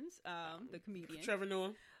husbands, the comedian. Trevor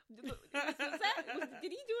Noah. Did he do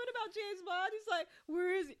it about James Bond? He's like,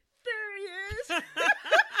 where is he? There he is.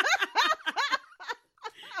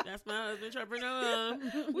 That's my husband, Trevor Noah.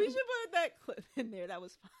 We should put that clip in there. That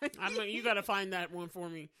was funny. I mean, you got to find that one for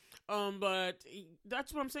me. But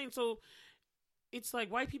that's what I'm saying. So, it's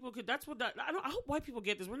like white people could. That's what I hope white people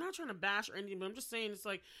get this. We're not trying to bash or anything, but I'm just saying it's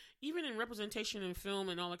like, even in representation in film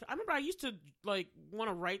and all that. I remember I used to like want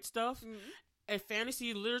to write stuff at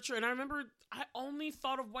fantasy literature, and I remember I only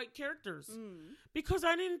thought of white characters because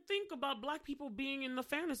I didn't think about black people being in the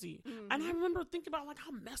fantasy. And I remember thinking about like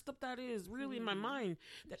how messed up that is, really, in my mind.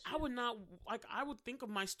 That I would not like. I would think of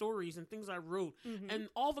my stories and things I wrote, and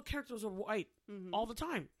all the characters are white all the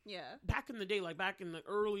time. Yeah, back in the day, like back in the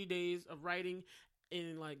early days of writing.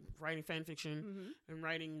 In like writing fan fiction and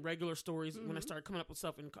writing regular stories when I started coming up with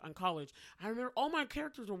stuff in college, I remember all my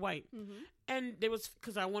characters were white, and there was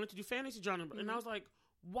because I wanted to do fantasy genre, and I was like,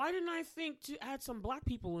 why didn't I think to add some black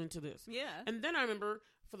people into this? Yeah, and then I remember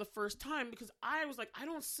for the first time, because I was like, I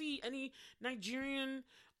don't see any Nigerian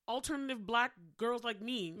alternative black girls like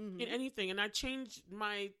me in anything, and I changed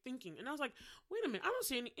my thinking, and I was like, wait a minute, I don't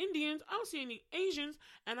see any Indians, I don't see any Asians,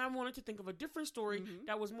 and I wanted to think of a different story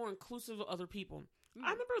that was more inclusive of other people. I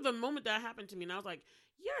remember the moment that happened to me, and I was like,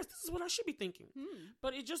 yes, this is what I should be thinking.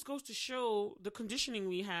 But it just goes to show the conditioning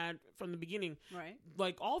we had from the beginning. Right.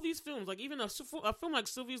 Like all these films, like even a film like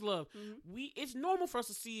Sylvie's Love, it's normal for us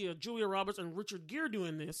to see Julia Roberts and Richard Gere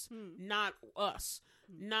doing this, not us,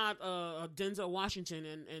 not Denzel Washington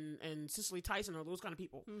and Cicely Tyson or those kind of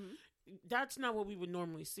people. That's not what we would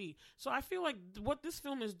normally see. So I feel like what this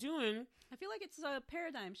film is doing, I feel like it's a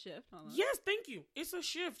paradigm shift. Almost. Yes, thank you. It's a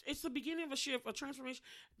shift. It's the beginning of a shift, a transformation.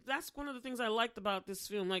 That's one of the things I liked about this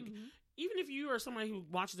film. Like, even if you are somebody who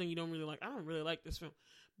watches and you don't really like, I don't really like this film.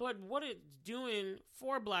 But what it's doing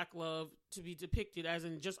for Black love to be depicted as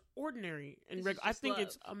in just ordinary and I think love.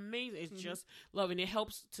 It's amazing. It's just love, and it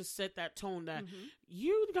helps to set that tone that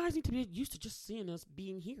you guys need to be used to just seeing us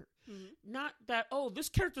being here. Not that, oh, this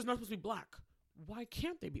character's not supposed to be black. Why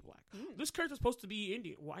can't they be black? This character's supposed to be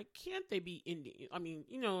Indian. Why can't they be Indian? I mean,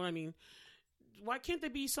 you know what I mean? Why can't they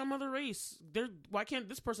be some other race? Why can't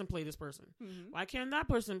this person play this person? Why can't that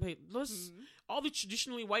person play this? All the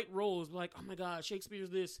traditionally white roles, like, oh my God, Shakespeare's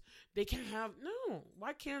this. They can't have, no.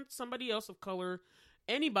 Why can't somebody else of color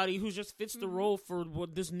anybody who just fits the role for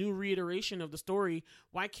what this new reiteration of the story.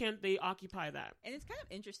 Why can't they occupy that? And it's kind of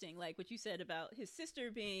interesting, like what you said about his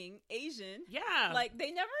sister being Asian. Yeah, like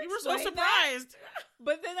they never. We were so surprised. That,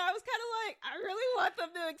 but then I was kind of like, I really want them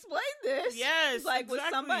to explain this. Yes, like exactly. Was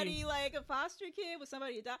somebody like a foster kid? Was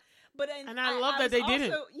somebody adopted? But and I love that they didn't.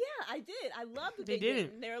 Yeah, I did. I love that they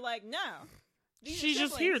didn't. And they're like, no. She's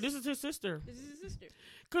just here. This is his sister. This is his sister.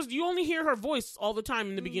 Because you only hear her voice all the time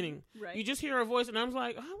in the beginning. Right. You just hear her voice, and I was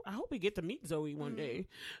like, oh, I hope we get to meet Zoe one day.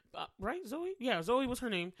 Right, Zoe? Yeah, Zoe was her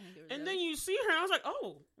name. And Zoe. Then you see her, and I was like,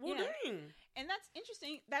 oh, well, dang. And that's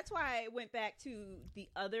interesting. That's why I went back to the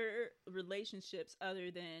other relationships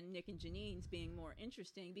other than Nick and Janine's being more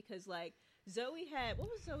interesting, because, like, Zoe had... What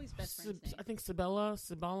was Zoe's best friend's name? I think Sabella.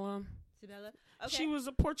 Okay. She was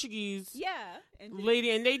a Portuguese and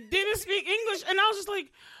lady, and they didn't speak English, and I was just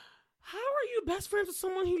like... How are you best friends with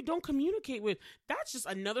someone who you don't communicate with? That's just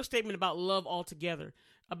another statement about love altogether.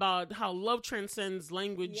 About how love transcends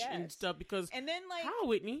language and stuff. Because and then, like, how,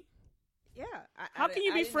 Whitney? Yeah. How can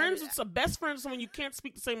you be friends with a best friend with someone you can't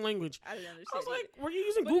speak the same language? I didn't understand. I was like, were you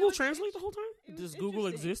using Google Translate the whole time? Does Google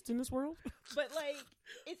exist in this world? But, like,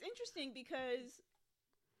 it's interesting because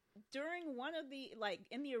during one of the, like,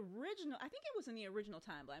 in the original, I think it was in the original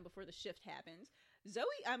timeline before the shift happens,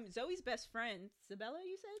 Zoe's best friend, Sabella,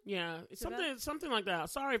 you said? Yeah, it's something like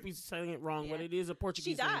that. Sorry if he's saying it wrong, but it is a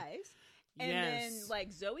Portuguese name. She dies. And then,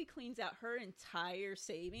 like, Zoe cleans out her entire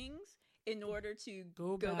savings in order to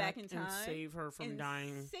go back in time. And save her from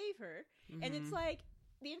dying. Save her. Mm-hmm. And it's like,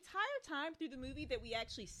 the entire time through the movie that we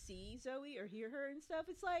actually see Zoe or hear her and stuff,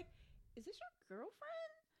 it's like, is this your girlfriend?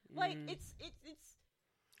 Like, it's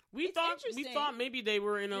We thought maybe they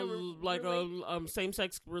were in a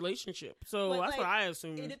same-sex relationship. So but that's what I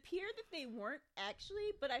assumed. It appeared that they weren't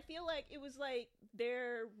actually, but I feel like it was like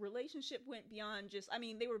their relationship went beyond just, I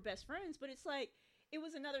mean, they were best friends, but it's like it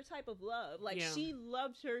was another type of love. Like she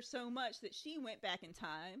loved her so much that she went back in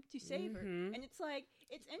time to save her. And it's like,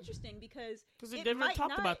 it's interesting because it never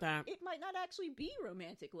talked about that. It might not actually be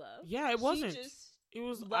romantic love. Yeah, it wasn't. It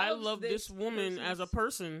was, I love this woman as a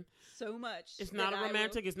person so much. It's not a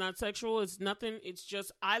romantic. It's not sexual. It's nothing. It's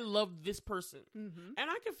just, I love this person. And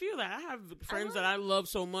I can feel that. I have friends that I love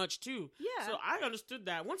so much too. Yeah. So I understood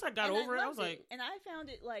that. Once I got over it, I was like. And I found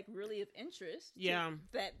it like really of interest. Yeah.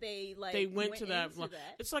 That they like. They went to that.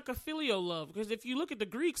 It's like a filial love. Because if you look at the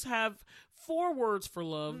Greeks have 4 words for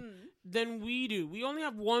love than we do. We only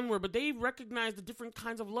have 1 word, but they recognize the different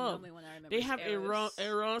kinds of love. The only one I remember they have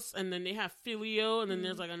eros, and then they have filio, and then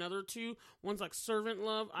there's like another 2. One's like servant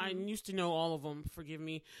love. I used to know all of them. Forgive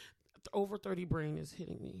me. Over 30 brain is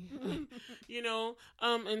hitting me. You know?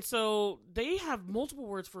 And so they have multiple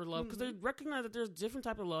words for love because they recognize that there's different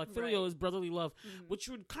type of love. Like filio is brotherly love, which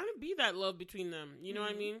would kind of be that love between them. You know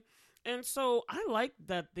what I mean? And so I like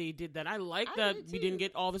that they did that. I like that we didn't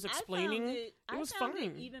get all this explaining. It was fine.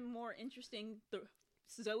 It even more interesting,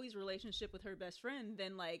 Zoe's relationship with her best friend,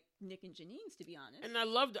 than like Nick and Janine's, to be honest. And I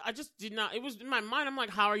loved it. I just did not. It was in my mind. I'm like,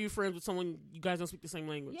 how are you friends with someone you guys don't speak the same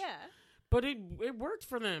language? Yeah. But it worked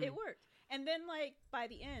for them. It worked. And then like by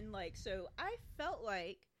the end, like, so I felt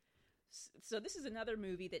like, so this is another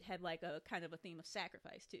movie that had like a kind of a theme of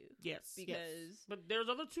sacrifice too. Yes, because but there's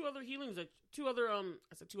two other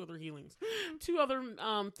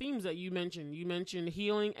themes that you mentioned. You mentioned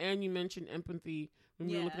healing and you mentioned empathy when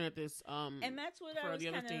we were looking at this. And that's what I was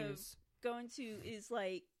kind of going to is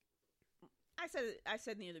like. I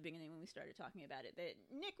said near the beginning when we started talking about it that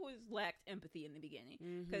Nick lacked empathy in the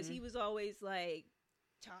beginning because he was always like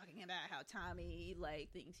talking about how Tommy like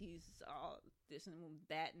thinks he's all this and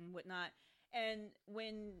that and whatnot, and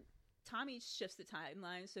when Tommy shifts the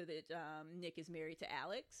timeline so that Nick is married to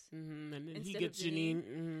Alex, and then he gets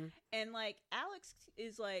Janine, and like Alex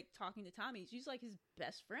is like talking to Tommy. She's like his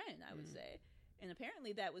best friend, I would say. And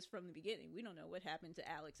apparently that was from the beginning. We don't know what happened to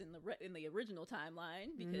Alex in the original timeline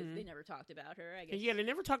because they never talked about her, I guess. Yeah, they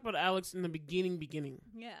never talked about Alex in the beginning.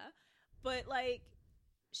 Yeah. But, like,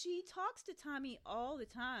 she talks to Tommy all the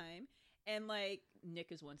time. And, like,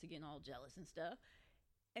 Nick is once again all jealous and stuff.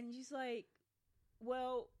 And she's like,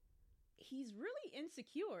 well, he's really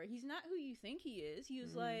insecure. He's not who you think he is. He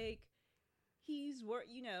was like... he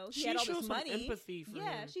had all this money. Empathy for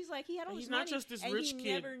him. She's like, he had all this money. He's not just this rich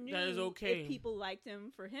kid that is okay. If people liked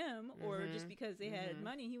him for him or just because they had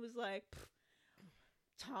money. He was like,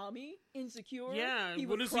 Tommy, insecure. Yeah, he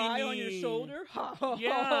what would does he cry on your need? shoulder.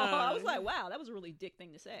 Yeah. I was like, wow, that was a really dick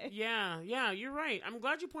thing to say. Yeah, you're right. I'm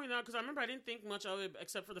glad you pointed out because I remember I didn't think much of it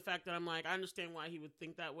except for the fact that I'm like, I understand why he would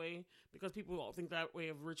think that way because people all think that way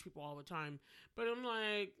of rich people all the time. But I'm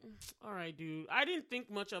like, all right, dude. I didn't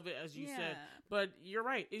think much of it as you said, but you're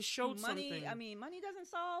right. It showed something. I mean, money doesn't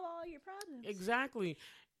solve all your problems. Exactly.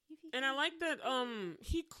 And I like that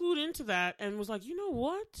he clued into that and was like, you know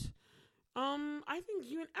what? I think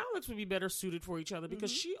you and Alex would be better suited for each other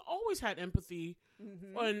because she always had empathy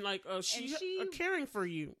and like she caring for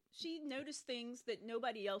you. She noticed things that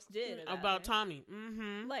nobody else did about Tommy.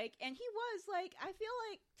 Like, and he was like, I feel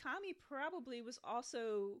like Tommy probably was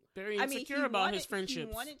also very insecure about his friendships.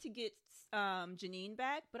 He wanted to get Janine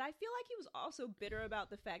back, but I feel like he was also bitter about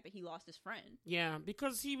the fact that he lost his friend. Yeah,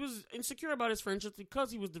 because he was insecure about his friendships because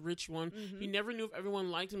he was the rich one. He never knew if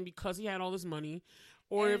everyone liked him because he had all this money.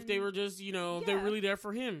 Or if they were just, they're really there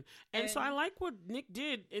for him. And so I like what Nick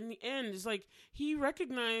did in the end. It's like he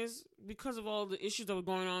recognized, because of all the issues that were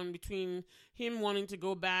going on between him wanting to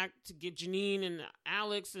go back to get Janine and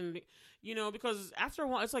Alex and, because after a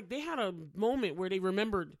while, it's like they had a moment where they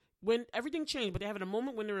remembered when everything changed, but they had a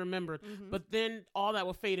moment when they remembered. But then all that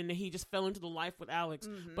would fade and then he just fell into the life with Alex.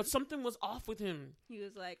 But something was off with him. He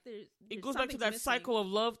was like, it goes back to that cycle of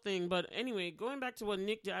love thing. But anyway, going back to what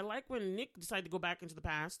Nick did, I like when Nick decided to go back into the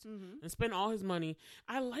past and spend all his money.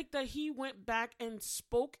 I like that he went back and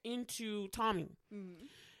spoke into Tommy. And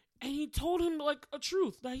he told him like a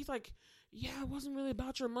truth that he's like, yeah, it wasn't really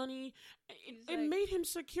about your money. It made him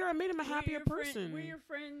secure. It made him a happier person. We're your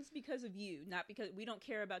friends because of you, not because we don't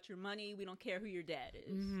care about your money. We don't care who your dad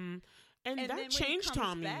is. And that changed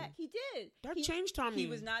Tommy. He did. That changed Tommy. He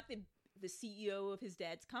was not the CEO of his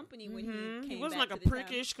dad's company when he came back. He wasn't like a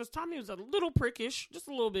prickish, because Tommy was a little prickish, just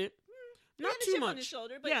a little bit. Not too much. On his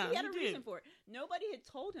shoulder, but he had a reason for it. Nobody had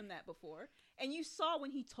told him that before. And you saw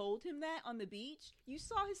when he told him that on the beach, you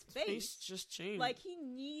saw his face just change. Like he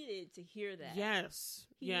needed to hear that. Yes.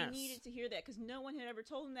 He needed to hear that because no one had ever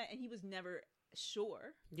told him that, and he was never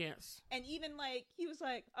sure. Yes. And even like he was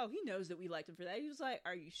like, oh, he knows that we liked him for that. He was like,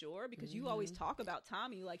 are you sure? Because you always talk about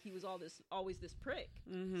Tommy like he was always this prick.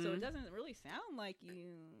 So it doesn't really sound like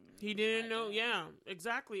you. He didn't know. Yeah,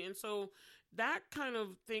 exactly. And so that kind of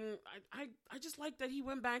thing, I just like that he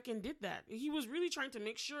went back and did that. He was really trying to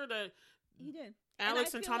make sure that he did.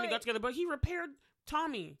 Alex and Tommy got together, but he repaired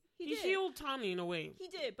Tommy. He healed Tommy in a way. He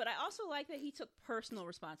did, but I also like that he took personal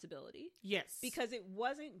responsibility. Yes. Because it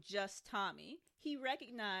wasn't just Tommy. He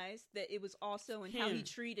recognized that it was also in how he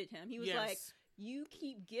treated him. He was like, you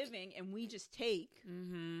keep giving and we just take.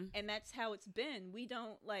 And that's how it's been. We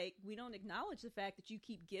don't acknowledge the fact that you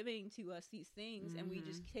keep giving to us these things and we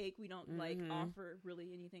just take. We don't offer really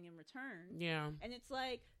anything in return. Yeah. And it's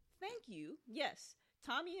like, thank you. Yes.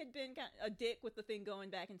 Tommy had been a dick with the thing going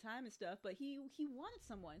back in time and stuff, but he wanted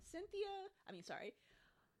someone.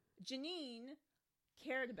 Janine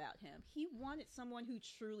cared about him. He wanted someone who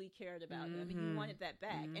truly cared about him, and he wanted that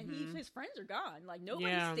back. And his friends are gone. Like,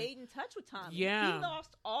 nobody stayed in touch with Tommy. Yeah. He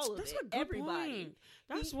lost all of it. A good everybody. Point.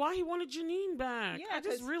 That's why he wanted Janine back. Yeah, I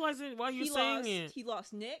just realized it while you were saying it. He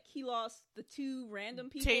lost Nick. He lost the two random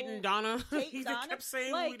people. Tate and Donna. He kept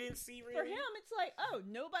saying we didn't see really. For him, it's like, oh,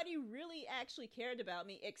 nobody really actually cared about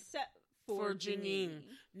me except for Janine.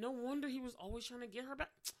 No wonder he was always trying to get her back.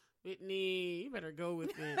 Whitney, you better go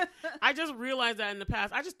with it. I just realized that in the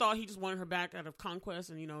past. I just thought he just wanted her back out of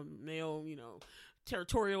conquest and, male,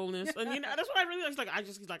 territorialness. And, that's what I realized.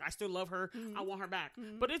 He's like, I still love her. I want her back.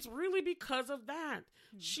 But it's really because of that.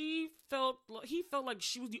 He felt like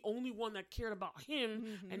she was the only one that cared about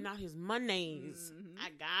him and not his monies. I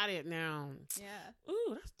got it now. Yeah.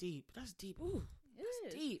 Ooh, that's deep. Ooh,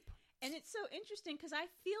 that's deep. And it's so interesting because I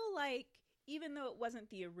feel like, even though it wasn't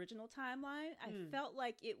the original timeline, I felt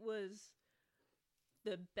like it was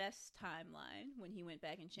the best timeline when he went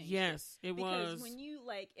back and changed it. Yes, it was. Because when you,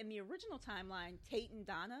 in the original timeline, Tate and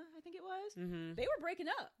Donna, I think it was, they were breaking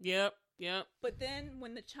up. Yep. But then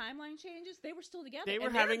when the timeline changes, they were still together. They were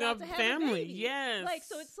having a family. Yes.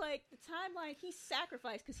 So it's like the timeline, he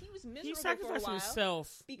sacrificed, because he was miserable he sacrificed for a while.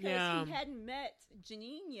 Himself. Because he hadn't met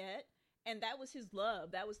Janine yet, and that was his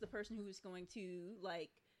love. That was the person who was going to,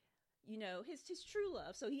 his true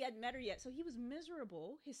love. So he hadn't met her yet. So he was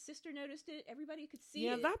miserable. His sister noticed it. Everybody could see it.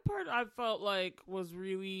 Yeah, that part I felt like was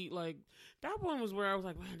really that one was where I was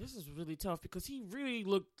like, man, this is really tough because he really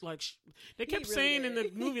looked like they kept saying in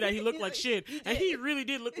the movie that he looked like shit. And he really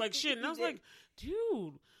did look like shit. And I was like,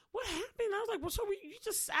 dude, what happened? I was like, well, so you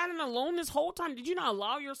just sat and alone this whole time? Did you not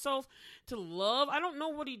allow yourself to love? I don't know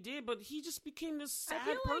what he did, but he just became this sad I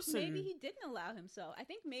feel person. Like maybe he didn't allow himself. I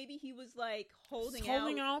think maybe he was like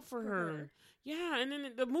holding out for her. Yeah, and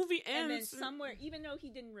then the movie ends. And then somewhere, even though he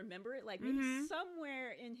didn't remember it, like maybe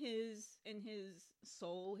somewhere in his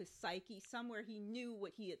soul, his psyche, somewhere he knew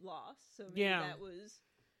what he had lost. So maybe that was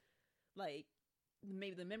like,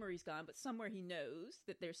 maybe the memory's gone, but somewhere he knows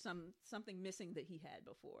that there's something missing that he had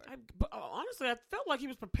before. But honestly, I felt like he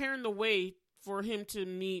was preparing the way for him to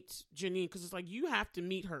meet Janine, because it's like, you have to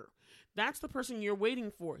meet her. That's the person you're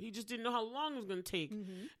waiting for. He just didn't know how long it was going to take,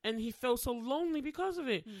 and he felt so lonely because of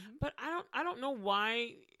it. But I don't know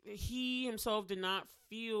why he himself did not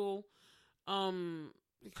feel,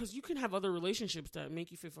 because you can have other relationships that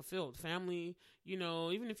make you feel fulfilled. Family,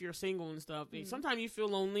 even if you're single and stuff. Sometimes you feel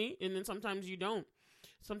lonely, and then sometimes you don't.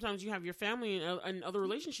 Sometimes you have your family and other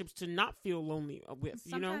relationships to not feel lonely with.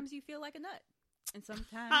 Sometimes you feel like a nut. And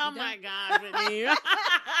sometimes oh my God, Whitney.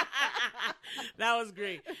 That was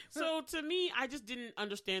great. So to me, I just didn't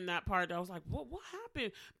understand that part. I was like, what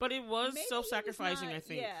happened? But it was self-sacrificing, I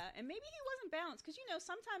think. Yeah, and maybe he wasn't balanced, because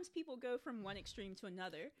sometimes people go from one extreme to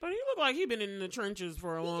another. But he looked like he'd been in the trenches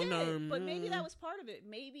for a long time. But maybe that was part of it.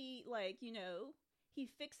 Maybe he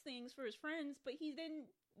fixed things for his friends, but he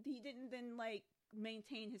didn't then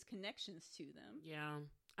maintain his connections to them. Yeah.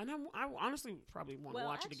 And I honestly probably want to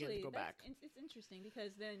watch it again to go back. It's interesting,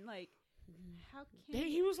 because then how can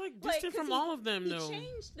he was distant from all of them, though. He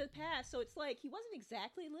changed the past, so it's like he wasn't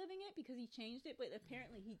exactly living it because he changed it, but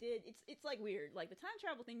apparently he did. It's like weird. Like the time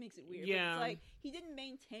travel thing makes it weird. Yeah, but it's like he didn't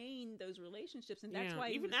maintain those relationships, and that's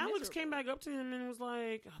why even Alex miserable. Came back up to him and was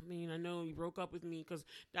like, I know you broke up with me, because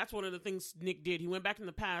that's one of the things Nick did. He went back in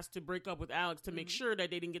the past to break up with Alex to make sure that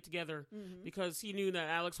they didn't get together, because he knew that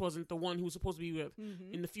Alex wasn't the one he was supposed to be with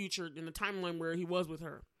in the future, in the timeline where he was with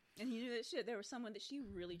her. And he knew that there was someone that she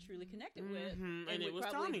really truly connected with, and it was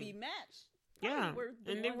probably Tommy. Be matched.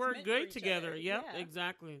 And they worked good together. Yep,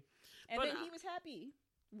 exactly. And then he was happy,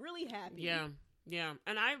 really happy. Yeah.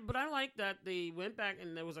 And I like that they went back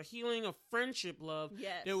and there was a healing of friendship love.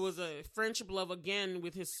 Yes. There was a friendship love again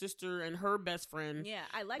with his sister and her best friend. Yeah,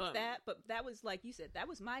 I liked that, but that was, like you said, that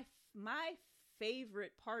was my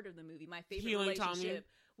favorite part of the movie. My favorite healing relationship. Tommy.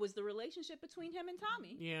 Was the relationship between him and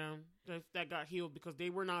Tommy. Yeah, that got healed, because they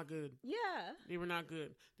were not good. Yeah. They were not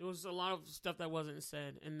good. There was a lot of stuff that wasn't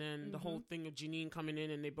said. And then the whole thing of Janine coming in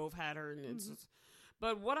and they both had her. And it's just,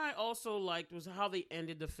 but what I also liked was how they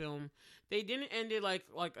ended the film. They didn't end it like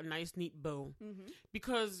a nice, neat bow.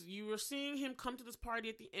 Because you were seeing him come to this party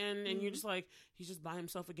at the end, and you're just like, he's just by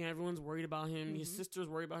himself again. Everyone's worried about him. His sister's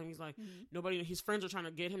worried about him. He's like, nobody, his friends are trying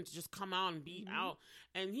to get him to just come out and be out.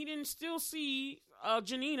 And he didn't still see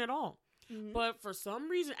Janine at all. But for some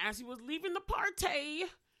reason, as he was leaving the party,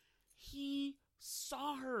 he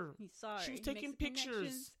saw her. He saw her. She was taking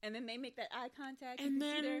pictures. And then they make that eye contact. And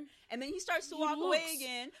then he starts to walk away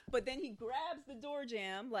again, but then he grabs the door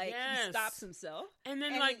jamb, he stops himself. And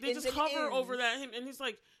then they just hover over that him, and he's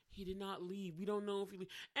like, he did not leave. We don't know if he leave.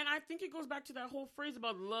 And I think it goes back to that whole phrase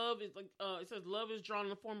about love. Is it says love is drawn in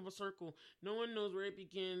the form of a circle. No one knows where it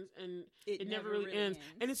begins, and it never really ends.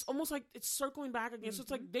 And it's almost like it's circling back again. So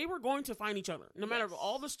it's like they were going to find each other, no matter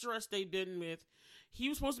all the stress they've been with. He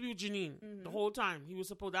was supposed to be with Janine the whole time.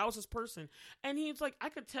 That was his person. And he's like, I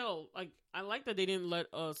could tell, I like that they didn't let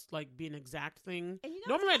us, be an exact thing.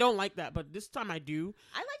 Normally I don't like that, but this time I do.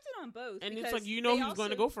 I liked it on both. And it's like, he was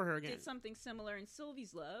going to go for her again. Did something similar in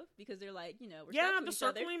Sylvie's Love, because they're like, we're the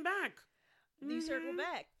circling back. You circle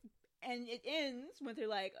back. And it ends when they're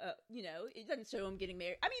like, it doesn't show them getting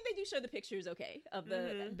married. I mean, they do show the pictures, of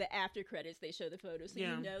the after credits. They show the photos, so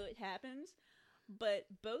it happens. But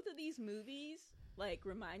both of these movies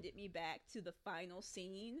reminded me back to the final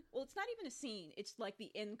scene. Well, it's not even a scene. It's like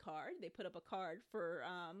the end card. They put up a card for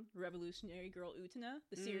Revolutionary Girl Utena,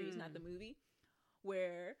 the series, not the movie,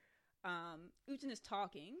 where Utena's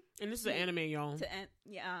talking. And this is an anime, y'all. To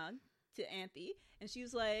Anthe. And she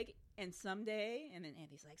was like, and someday, and then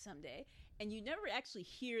Anthe's like, someday. And you never actually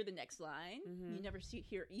hear the next line. You never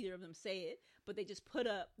hear either of them say it, but they just put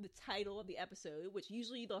up the title of the episode, which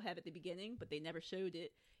usually they'll have at the beginning, but they never showed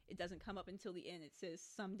it. It doesn't come up until the end. It says,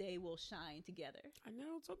 someday we'll shine together. I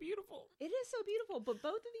know, it's so beautiful. It is so beautiful, but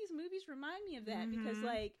both of these movies remind me of that, because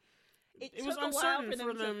it took was a while for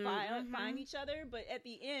them to find each other, but at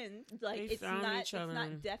the end, it's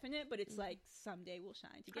not definite, but it's like, someday we'll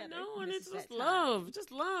shine together. I know, and it's just love.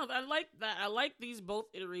 Just love. I like that. I like these both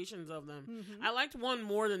iterations of them. I liked one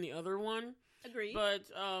more than the other one. Agreed. But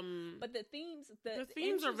the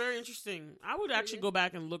themes are very interesting. I would actually go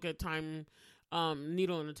back and look at Time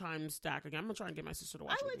Needle in the Time Stack again. I'm gonna try and get my sister to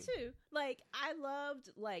watch it. I would too. Like, I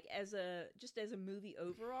loved, like, as a movie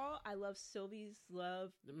overall, I love Sylvie's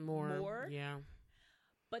Love more. Yeah.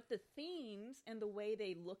 But the themes and the way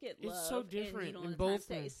they look at love, it's so different Needle in both.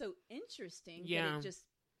 Is so interesting. Yeah. That it just,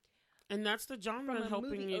 and that's the genre from a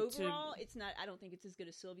helping movie it overall, it's not. I don't think it's as good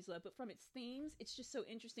as Sylvie's Love, but from its themes, it's just so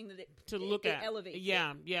interesting that it elevates.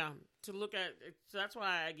 Yeah, to look at. So that's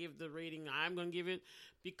why I give the rating I'm going to give it,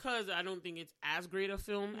 because I don't think it's as great a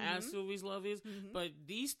film as Sylvie's Love is. But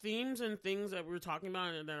these themes and things that we're talking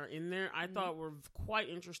about and that are in there, I thought were quite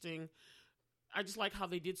interesting. I just like how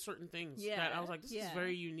they did certain things. Yeah, that I was like, this is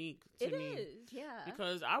very unique to me. It is, yeah.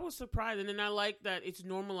 Because I was surprised, and then I like that it's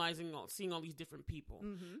normalizing seeing all these different people.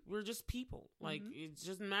 We're just people. Like, it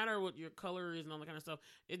doesn't matter what your color is and all that kind of stuff.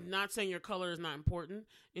 It's not saying your color is not important.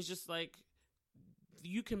 It's just like,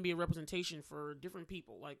 you can be a representation for different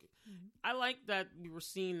people. Like, I like that we were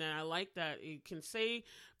seeing that. I like that it can say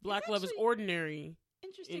black love is ordinary.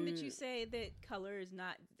 Interesting that you say that color is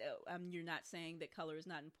not. You're not saying that color is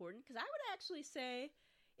not important, because I would actually say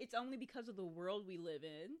it's only because of the world we live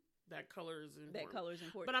in that color is important. That color is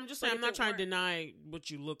important. But I'm just saying, I'm not trying to deny what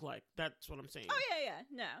you look like. That's what I'm saying. Oh yeah.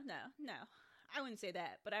 No. I wouldn't say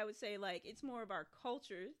that, but I would say, like, it's more of our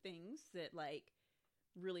culture things that, like,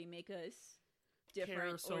 really make us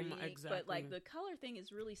different or unique. Exactly. But, like, the color thing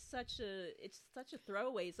is really such a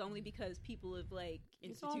throwaway. It's only because people have, like,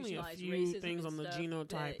 institutionalized racism. It's only a few racism things and on the stuff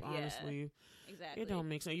genotype, that, honestly. Exactly. It don't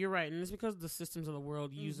make sense. You're right. And it's because the systems of the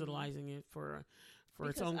world utilizing it for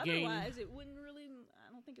its own gain. Otherwise, it wouldn't really,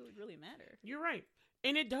 I don't think it would really matter. You're right.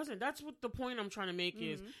 And it doesn't. That's what the point I'm trying to make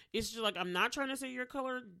is. It's just like, I'm not trying to say your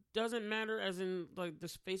color doesn't matter as in, like, the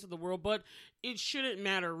face of the world, but it shouldn't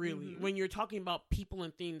matter, really. When you're talking about people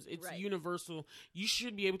and themes, it's universal. You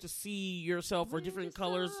should be able to see yourself or different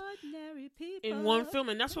colors in one film.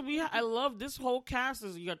 And that's what I love this whole cast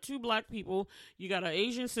is you got 2 black people, you got an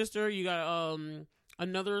Asian sister, you got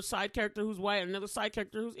another side character who's white, another side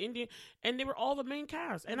character who's Indian, and they were all the main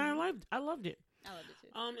cast. And I loved it. I loved it too.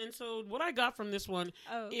 And so what I got from this one.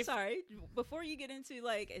 Oh, sorry. Before you get into,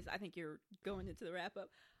 like, I think you're going into the wrap up.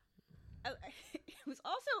 It was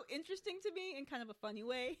also interesting to me in kind of a funny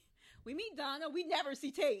way. We meet Donna. We never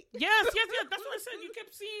see Tate. Yes. That's what I said. You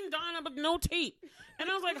kept seeing Donna, but no Tate. And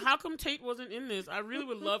I was like, how come Tate wasn't in this? I really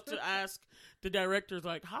would love to ask the directors,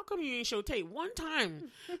 like, how come you ain't show Tate one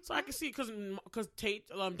time? So I could see, because Tate,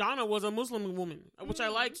 Donna was a Muslim woman, which I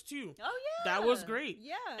liked too. Oh, yeah. That was great.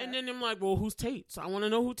 Yeah. And then I'm like, well, who's Tate? So I want to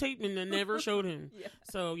know who Tate, and they never showed him.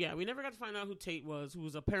 So, yeah, we never got to find out who Tate was, who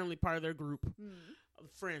was apparently part of their group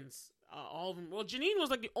of friends. All of them. Well, Janine was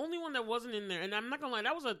like the only one that wasn't in there, and I'm not gonna lie,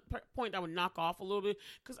 that was a point I would knock off a little bit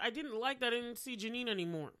because I didn't like that I didn't see Janine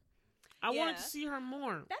anymore. I wanted to see her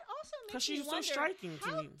more. That also makes me she's wonder, so striking to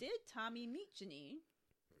me. How did Tommy meet Janine?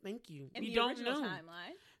 Thank you. In we the don't original know.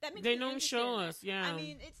 Timeline. That makes they me don't show us. Yeah. I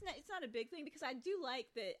mean, it's not a big thing because I do like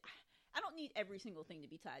that. I don't need every single thing to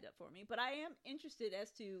be tied up for me, but I am interested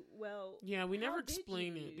as to, well, yeah, we never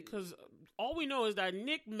explain it because all we know is that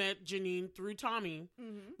Nick met Janine through Tommy,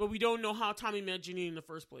 but we don't know how Tommy met Janine in the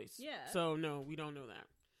first place. Yeah. So, no, we don't know that.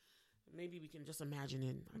 Maybe we can just imagine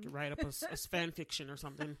it. I could write up a fan fiction or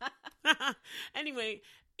something. Anyway,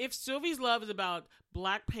 if Sylvie's Love is about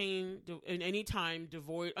black pain in any time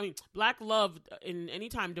black love in any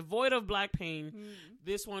time devoid of black pain,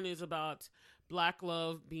 this one is about black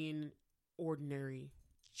love being ordinary,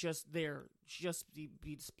 just there, just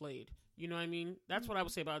be displayed. You know what I mean? That's what I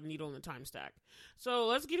would say about Needle in the Time Stack. So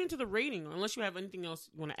let's get into the rating, unless you have anything else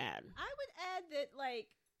you want to add. I would add that, like,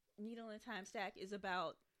 Needle in the Time Stack is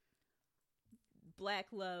about black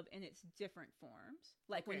love in its different forms.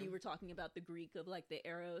 Like when you were talking about the Greek of, like, the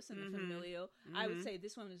eros and the familial, I would say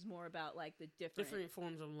this one is more about, like, the different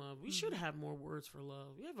forms of love. We should have more words for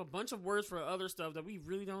love. We have a bunch of words for other stuff that we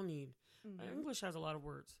really don't need. English has a lot of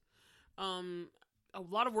words. A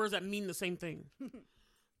lot of words that mean the same thing.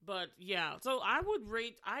 But yeah, so I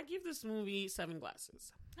give this movie 7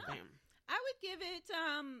 glasses. Damn. I would give it,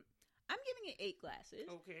 I'm giving it 8 glasses.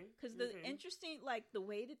 Okay. Because the interesting, like, the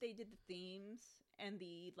way that they did the themes and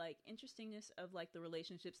the, like, interestingness of, like, the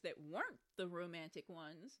relationships that weren't the romantic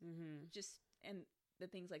ones, and the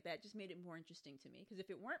things like that just made it more interesting to me. Because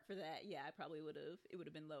if it weren't for that, yeah, it would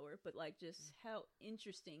have been lower. But, like, just how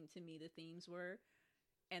interesting to me the themes were.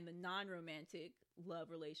 And the non-romantic love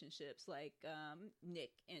relationships, like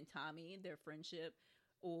Nick and Tommy, their friendship,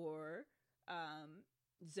 or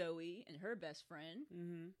Zoe and her best friend.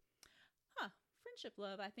 Friendship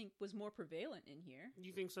love, I think, was more prevalent in here.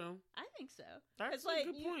 You think so? I think so. That's like, a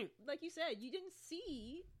good point. Like you said, you didn't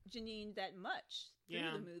see Janine that much through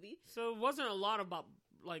the movie. So it wasn't a lot about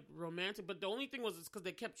like romantic, but the only thing was because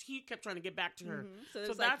he kept trying to get back to her. Mm-hmm.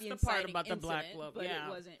 So that's the part about the black love, but it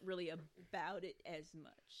wasn't really about it as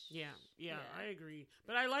much. Yeah, I agree.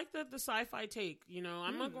 But I like the sci-fi take. You know,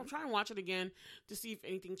 I'm gonna try and watch it again to see if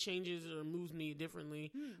anything changes or moves me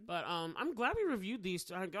differently. But I'm glad we reviewed these.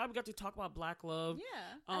 I'm glad we got to talk about Black Love.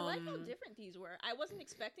 Yeah, I like how different these were. I wasn't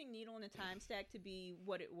expecting Needle in a Time Stack to be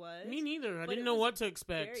what it was. Me neither. I didn't know what to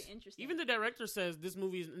expect. Very interesting. Even the director says this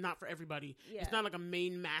movie is not for everybody. Yeah. It's not like a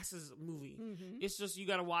main masses movie. It's just you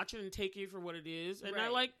got to watch it and take it for what it is. And I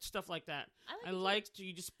like stuff like that. I like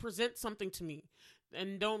you just present something to me.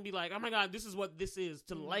 And don't be like, oh my God, this is what this is,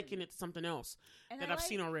 to liken it to something else that I've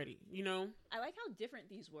seen already, you know? I like how different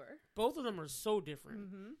these were. Both of them are so different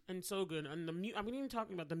and so good. And I've been even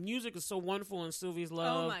talking about the music is so wonderful in Sylvie's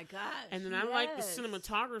Love. Oh my gosh. And then I like the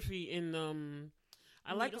cinematography in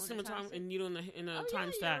I like the cinematography in Needle in a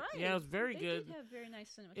Time Stack. Right. Yeah, it was very good. Did have very nice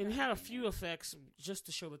cinematography. And it had a few effects just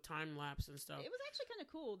to show the time lapse and stuff. It was actually kind of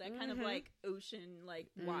cool. That kind of like ocean, like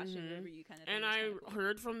watching over you kind of thing. And I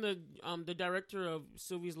heard from the director of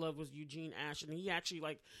Sylvie's Love was Eugene Ash, and he actually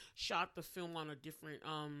like shot the film on a different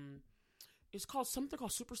it's called something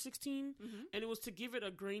called Super 16, and it was to give it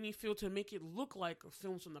a grainy feel to make it look like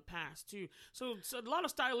films from the past too. So a lot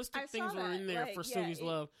of stylistic things were in there for Sylvie's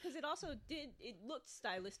Love, because it also looked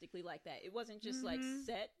stylistically like that. It wasn't just like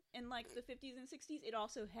set in like the 50s and 60s. It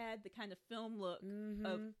also had the kind of film look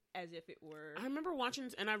of as if it were. I remember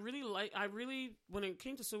watching, and I really when it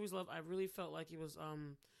came to Sylvie's Love, I really felt like it was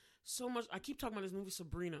so much. I keep talking about this movie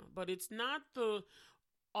Sabrina, but it's not the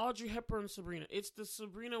Audrey Hepburn Sabrina. It's the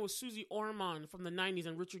Sabrina with Susie Orman from the 90s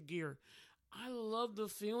and Richard Gere. I love the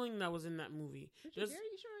feeling that was in that movie. Richard Gere,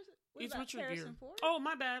 you sure? It's Richard Harrison Gere. Ford? Oh,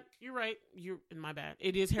 my bad. You're right. My bad.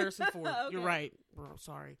 It is Harrison Ford. Okay. You're right, bro.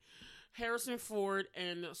 Sorry. Harrison Ford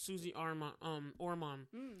and Susie Orman.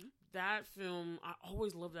 That film, I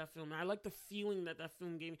always loved that film. I like the feeling that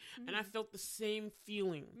film gave me. And I felt the same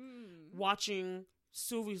feeling watching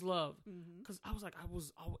Sylvie's Love, because I was like,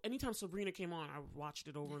 anytime Sabrina came on, I watched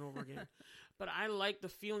it over and over again. But I liked the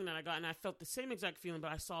feeling that I got, and I felt the same exact feeling, but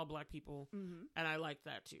I saw black people, and I liked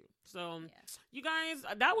that too. So, you guys,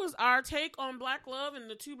 that was our take on Black Love and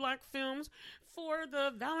the two black films for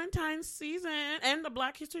the Valentine's season and the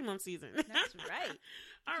Black History Month season. That's right.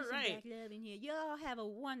 All right. Black love in here. Y'all have a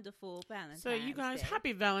wonderful Valentine's So you guys, Day.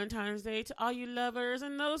 happy Valentine's Day to all you lovers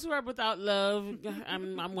and those who are without love.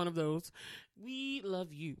 I'm one of those. We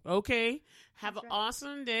love you. Okay. Have an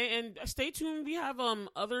awesome day, and stay tuned. We have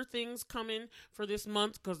other things coming for this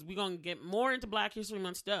month, because we're gonna get more into Black History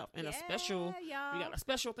Month stuff, and we got a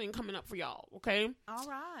special thing coming up for y'all. Okay. All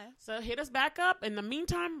right. So hit us back up. In the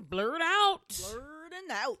meantime, blurred out.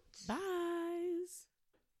 Blurring out. Bye.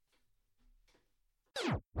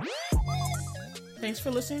 Thanks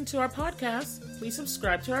for listening to our podcast. Please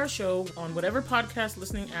subscribe to our show on whatever podcast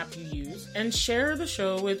listening app you use, and share the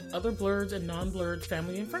show with other blurreds and non-blurred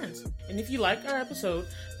family and friends. And if you like our episode,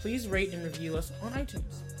 please rate and review us on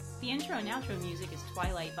iTunes. The intro and outro music is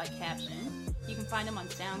Twilight by Caption. You can find them on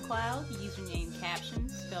SoundCloud, username Caption,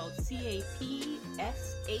 spelled CAPSHUN.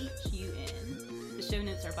 The show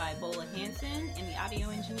notes are by Bola Hansen, and the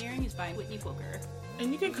audio engineering is by Whitney Booker.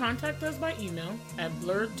 And you can contact us by email at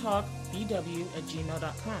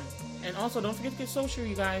blurredtalkbw@gmail.com. And also, don't forget to get social,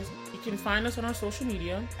 you guys. You can find us on our social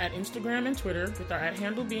media at Instagram and Twitter, with our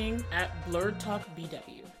 @handle being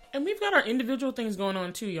 @blurredtalkbw. And we've got our individual things going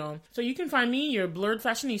on too, y'all. So you can find me, your blurred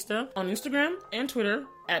fashionista, on Instagram and Twitter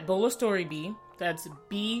at BolaStoryB. That's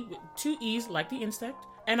B with 2 E's like the insect.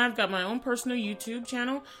 And I've got my own personal YouTube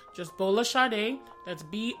channel, just Bola Sade. That's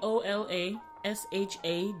BOLASHADE.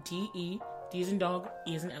 D as in dog,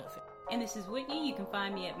 E as in elephant. And this is Whitney. You can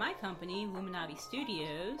find me at my company, Luminavi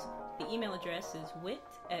Studios. The email address is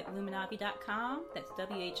wit@luminavi.com. That's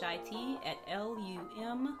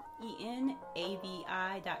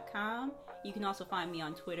WHIT@LUMENAVI.com. You can also find me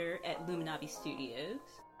on Twitter at Luminavi Studios.